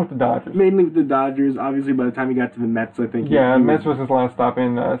 Mainly with the Dodgers. Obviously, by the time he got to the Mets, I think. Mets was his last stop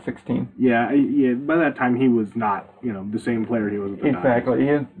in 16. Yeah. By that time, he was not, the same player he was with the Exactly.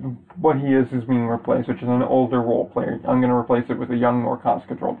 Dodgers. What he is being replaced, which is an older role player. I'm going to replace it with a young, more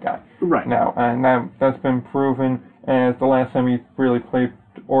cost-controlled guy. Right. Now, and that's been proven as the last time he really played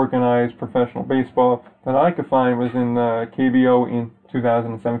organized professional baseball that I could find was in the KBO in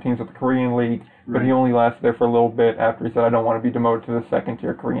 2017, so the Korean League, but right. He only lasted there for a little bit after he said, I don't want to be demoted to the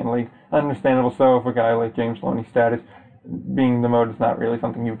second-tier Korean League. Understandable so if a guy like James Looney's status, being demoted is not really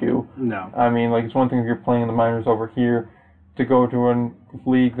something you do. No. I mean, it's one thing if you're playing in the minors over here, to go to a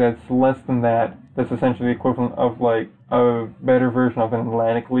league that's less than that, that's essentially the equivalent of, a better version of an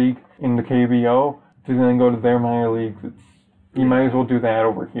Atlantic League in the KBO, to then go to their minor leagues, you might as well do that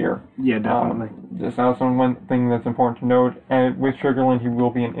over here. Yeah, definitely. Just also one thing that's important to note, with Sugarland, he will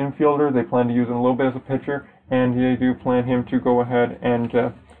be an infielder. They plan to use him a little bit as a pitcher, and they do plan him to go ahead and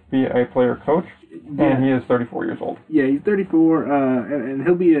be a player coach. Yeah. And he is 34 years old. Yeah, he's 34, and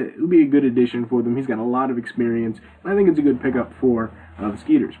he'll be a good addition for them. He's got a lot of experience, and I think it's a good pickup for the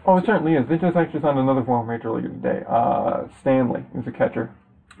Skeeters. Oh, it certainly is. They just actually signed another former major leaguer today. Stanley is a catcher.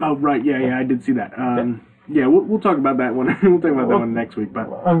 Oh, right. Yeah, I did see that. Yeah, we'll talk about that one. We'll talk about that one next week. But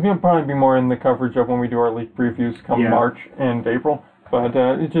I'm going to probably be more in the coverage of when we do our league previews come March and April. But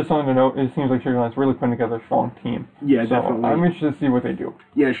it's just something to note. It seems like Sugar Land's really putting together a strong team. Yeah, so definitely. I'm interested to see what they do.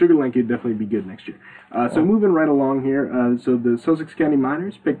 Yeah, Sugar Land could definitely be good next year. So moving right along here, so the Sussex County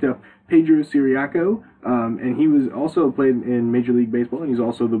Miners picked up Pedro Ciriaco, and he was also played in Major League Baseball, and he's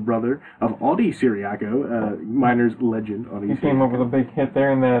also the brother of Audie Ciriaco, Miners legend. Audie He Ciriaco. came up with a big hit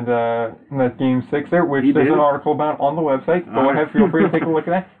there in that Game 6 there, which He there's did. an article about on the website. Go ahead, feel free to take a look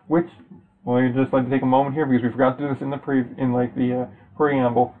at that. Which, well, I'd just like to take a moment here because we forgot to do this in the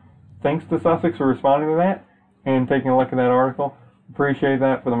preamble. Thanks to Sussex for responding to that and taking a look at that article. Appreciate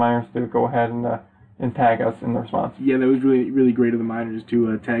that for the Miners to go ahead and tag us in the response. Yeah, that was really really great of the Miners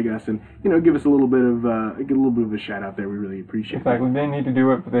to tag us and give us a little bit of a shout out there. We really appreciate it. Exactly. They didn't need to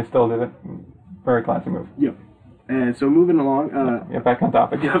do it, but they still did it. Very classy move. Yep. And so moving along, back on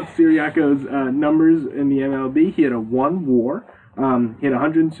topic. Ciriaco's numbers in the MLB. He had a 1 WAR. He had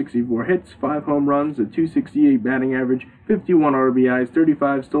 164 hits, 5 home runs, a 268 batting average, 51 RBIs,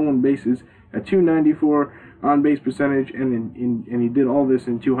 35 stolen bases, a 294 on-base percentage, and he did all this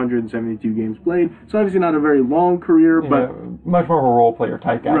in 272 games played. So obviously not a very long career, but much more of a role player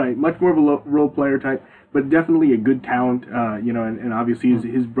type guy. Right, much more of a role player type, but definitely a good talent. And obviously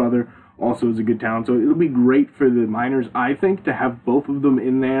his brother also is a good talent. So it'll be great for the Miners, I think, to have both of them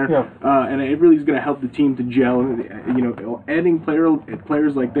in there. Yeah. And it really is going to help the team to gel. Adding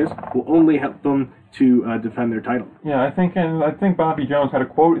players like this will only help them to defend their title. Yeah, I think Bobby Jones had a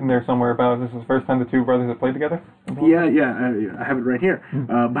quote in there somewhere about this is the first time the two brothers have played together. Yeah, I have it right here.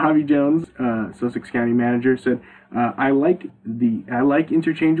 Bobby Jones, Sussex County manager, said, "I like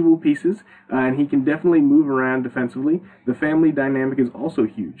interchangeable pieces, and he can definitely move around defensively. The family dynamic is also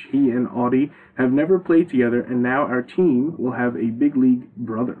huge. He and Audie have never played together, and now our team will have a big league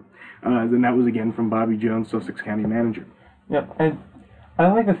brother." And that was again from Bobby Jones, Sussex County manager. Yep, and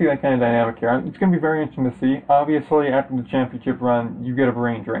I like to see that kind of dynamic here. It's going to be very interesting to see. Obviously, after the championship run, you get a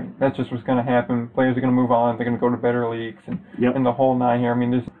brain drain. That's just what's going to happen. Players are going to move on. They're going to go to better leagues and the whole nine here. I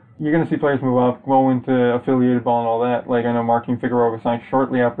mean, you're going to see players move up, go into affiliated ball and all that. Like, I know Martin Figueroa was signed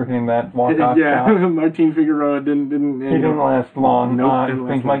shortly after hitting that walk-off shot. Martin Figueroa didn't he didn't last long. Nope, I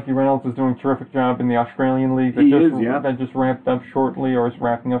think Mikey Reynolds is doing a terrific job in the Australian League. That just wrapped up shortly, or is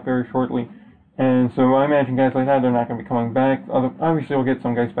wrapping up very shortly. And so I imagine guys like that, they're not going to be coming back. Obviously, we'll get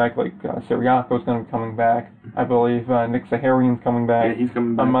some guys back, like Ciriaco's going to be coming back. I believe Nick Zaharian's coming back. Yeah, he's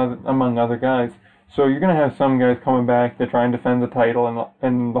coming back. Among other guys. So you're going to have some guys coming back to try and defend the title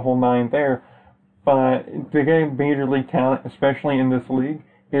and the whole nine there. But to get major league talent, especially in this league,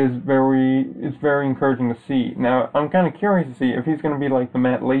 is very encouraging to see. Now, I'm kind of curious to see if he's going to be like the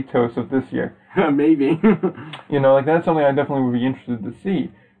Matt Latos of this year. Maybe. That's something I definitely would be interested to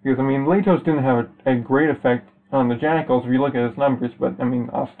see. Because, I mean, Latos didn't have a great effect on the Jackals if you look at his numbers, but, I mean,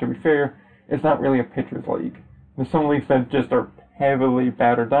 also to be fair, it's not really a pitcher's league. There's some leagues that just are heavily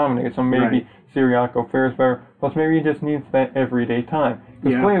batter dominated, so maybe Ciriaco fares better, plus maybe he just needs that everyday time.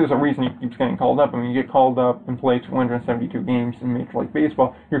 Because clearly there's a reason he keeps getting called up. I mean, you get called up and play 272 games in Major League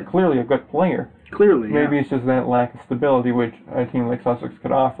Baseball, you're clearly a good player. Clearly, Maybe it's just that lack of stability which a team like Sussex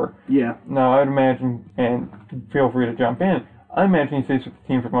could offer. Yeah. Now, I'd imagine, and feel free to jump in, I imagine he stays with the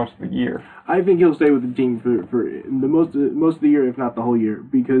team for most of the year. I think he'll stay with the team for the most of the year, if not the whole year,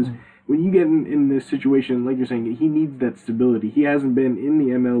 because when you get in this situation, like you're saying, he needs that stability. He hasn't been in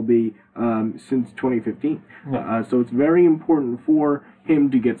the MLB since 2015. So it's very important for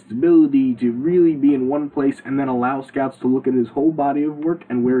him to get stability, to really be in one place, and then allow scouts to look at his whole body of work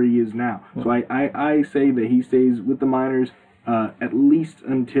and where he is now. So I say that he stays with the Miners at least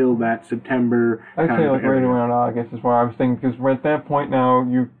until that September. I'd say like right around August is where I was thinking, because we're at that point now,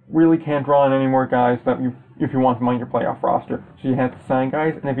 you really can't draw on any more guys that if you want them on your playoff roster. So you have to sign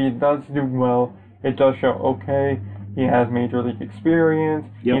guys, and if he does do well, it does show, okay, he has major league experience,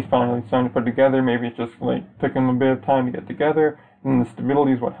 he's finally starting to put it together, maybe it just like took him a bit of time to get together, and the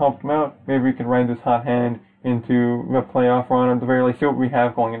stability is what helped him out. Maybe we can ride this hot hand into a playoff run, or at the very least see what we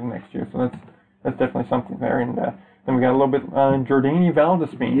have going into next year. So that's definitely something there, and then we got a little bit on Jordany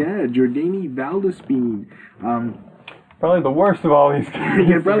Valdespin. Yeah, Jordany Valdespin. Probably the worst of all these guys.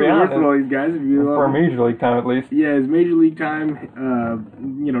 Yeah, probably the worst of all these guys. For Major League time, at least. Yeah, his Major League time,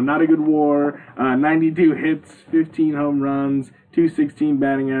 not a good WAR, 92 hits, 15 home runs, 216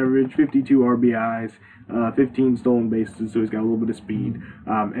 batting average, 52 RBIs, 15 stolen bases, so he's got a little bit of speed.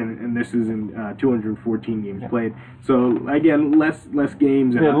 And this is in 214 games played. So, again, less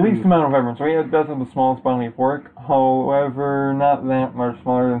games. Yeah, the least amount of veterans. So he does have the smallest body of work. However, not that much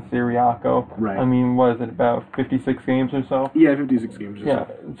smaller than Ciriaco. Right. I mean, what is it, about 56 games or so? Yeah, 56 games or so. Yeah,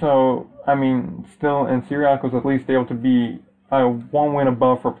 so, I mean, still, and Ciriaco's at least able to be one win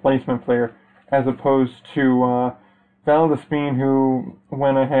above replacement player, as opposed to Valdespin, who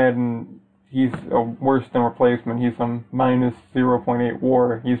went ahead and he's a worse than replacement. He's a minus 0.8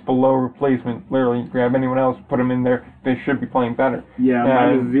 WAR. He's below replacement. Literally, grab anyone else, put him in there. They should be playing better. Yeah,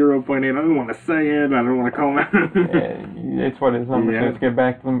 minus 0.8. I don't want to say it. I don't want to comment. It's what his number says. Get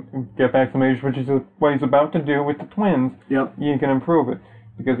back to the majors, which is what he's about to do with the Twins. Yep. You can improve it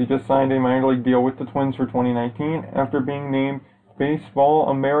because he just signed a minor league deal with the Twins for 2019 after being named Baseball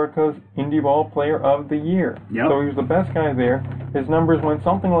America's Indie Ball Player of the Year. Yep. So he was the best guy there. His numbers went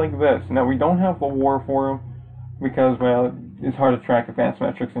something like this. Now, we don't have the WAR for him because, well, it's hard to track advanced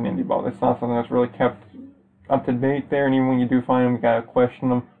metrics in Indie Ball. It's not something that's really kept up to date there, and even when you do find him, you gotta question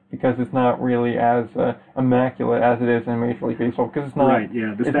them because it's not really as immaculate as it is in Major League Baseball. Because it's not. Right,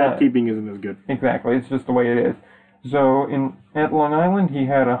 yeah, the stat keeping isn't as good. Exactly, it's just the way it is. So, at Long Island, he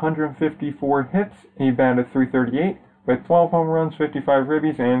had 154 hits. He batted .338. With 12 home runs, 55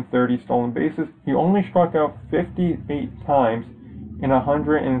 ribbies, and 30 stolen bases. He only struck out 58 times in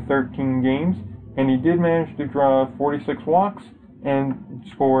 113 games, and he did manage to draw 46 walks and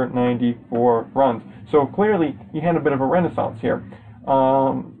score 94 runs. So clearly, he had a bit of a renaissance here,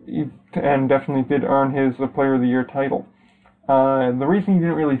 and definitely did earn his Player of the Year title. The reason he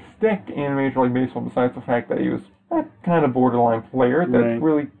didn't really stick in Major League Baseball, besides the fact that he was a kind of borderline player, that's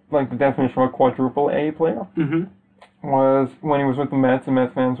really like the definition of a quadruple A player. Mm-hmm. Was when he was with the Mets, and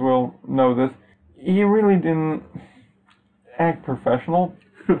Mets fans will know this, he really didn't act professional.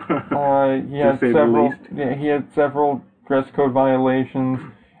 He had several dress code violations.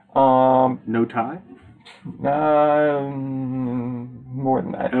 No tie? More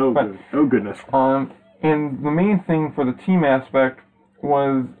than that. Oh goodness. And the main thing for the team aspect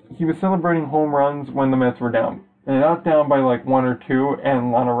was he was celebrating home runs when the Mets were down. And not down by like 1 or 2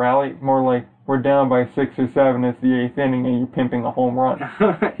 and on a rally, more like we're down by 6 or 7, it's the 8th inning, and you're pimping a home run.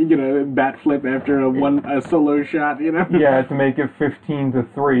 You know, bat flip after a solo shot, you know? Yeah, to make it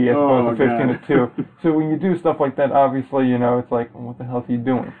 15-3 as opposed to 15-2. So when you do stuff like that, obviously, you know, it's like, well, what the hell is he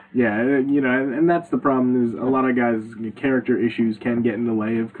doing? Yeah, you know, and that's the problem is a lot of guys' character issues can get in the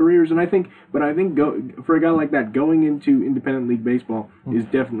way of careers, and I think for a guy like that, going into independent league baseball is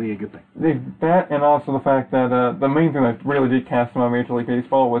definitely a good thing. That, and also the fact that the main thing that really did cast him on Major League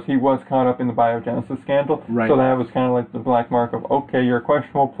Baseball was he was caught up in the biogenesis scandal. Right. So that was kind of like the black mark of, okay, you're a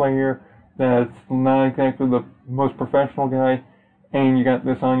questionable player, that's not exactly the most professional guy, and you got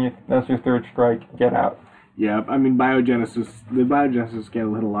this on you, that's your third strike, get out. Yeah, I mean, the biogenesis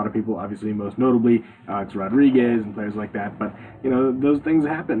scandal hit a lot of people, obviously, most notably Alex Rodriguez and players like that, but, you know, those things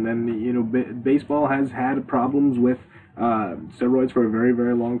happen, and, you know, baseball has had problems with steroids for a very,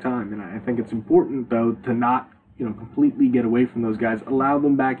 very long time, and I think it's important, though, to not, you know, completely get away from those guys, allow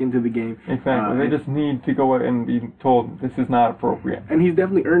them back into the game. Exactly. They just need to go and be told this is not appropriate. And he's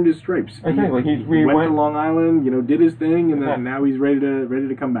definitely earned his stripes. Exactly. He went to Long Island, you know, did his thing, and then now he's ready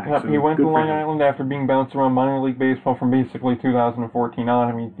to come back. Yeah, so he went to Long Island after being bounced around minor league baseball from basically 2014 on.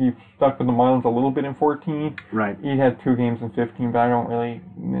 I mean, he stuck with the Marlins a little bit in 14. Right. He had 2 games in 15, but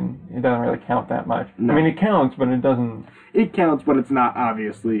it doesn't really count that much. No. I mean, it counts, but it doesn't. It counts, but it's not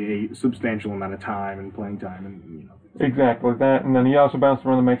obviously a substantial amount of time and playing time, and you know. Exactly that, and then he also bounced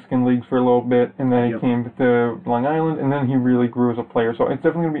around the Mexican leagues for a little bit, and then he came to Long Island, and then he really grew as a player. So it's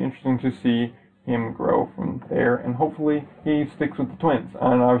definitely going to be interesting to see him grow from there, and hopefully he sticks with the Twins.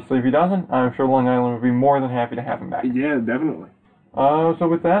 And obviously, if he doesn't, I'm sure Long Island would be more than happy to have him back. Yeah, definitely. So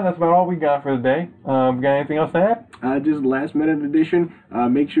with that, that's about all we got for the day. We got anything else to add? Just last minute edition.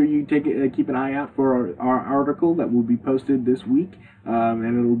 Make sure you keep an eye out for our article that will be posted this week, and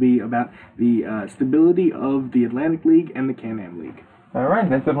it'll be about the stability of the Atlantic League and the Can-Am League. All right,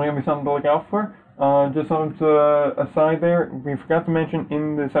 that's definitely going to be something to look out for. Just something to aside there, we forgot to mention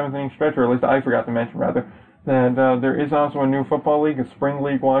in the 7th inning stretch, or at least I forgot to mention rather, that there is also a new football league, a spring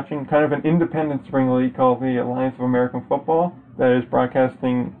league watching, kind of an independent spring league called the Alliance of American Football, that is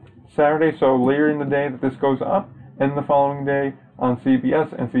broadcasting Saturday, so later in the day that this goes up, and the following day on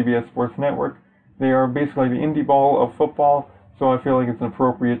CBS and CBS Sports Network. They are basically the indie ball of football, so I feel like it's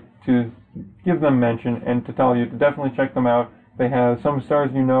appropriate to give them mention and to tell you to definitely check them out. They have some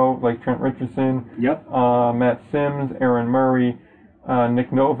stars you know, like Trent Richardson, Matt Sims, Aaron Murray,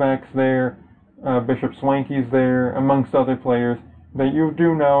 Nick Novak's there, Bishop Swanky's there, amongst other players that you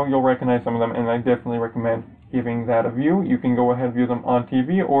do know. You'll recognize some of them, and I definitely recommend giving that a view. You can go ahead and view them on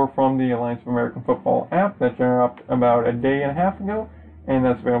TV or from the Alliance of American Football app that dropped about a day and a half ago, and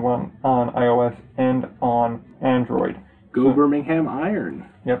that's available on iOS and on Android. Go Birmingham Iron.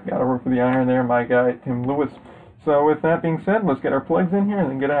 Yep, gotta work for the Iron there, my guy, Tim Lewis. So with that being said, let's get our plugs in here and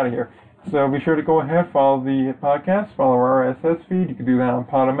then get out of here. So be sure to go ahead, follow the podcast, follow our RSS feed. You can do that on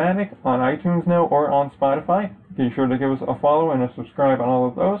Podomatic, on iTunes now, or on Spotify. If Be sure to give us a follow and a subscribe on all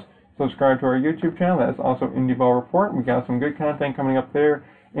of those. Subscribe to our YouTube channel. That is also Indie Ball Report. We got some good content coming up there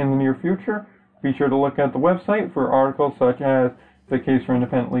in the near future. Be sure to look at the website for articles such as the case for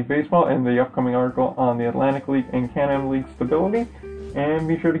Independent League Baseball and the upcoming article on the Atlantic League and Can-Am League stability. And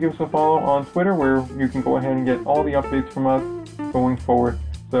be sure to give us a follow on Twitter, where you can go ahead and get all the updates from us going forward.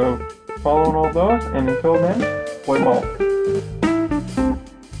 So follow on all those, and until then, play ball.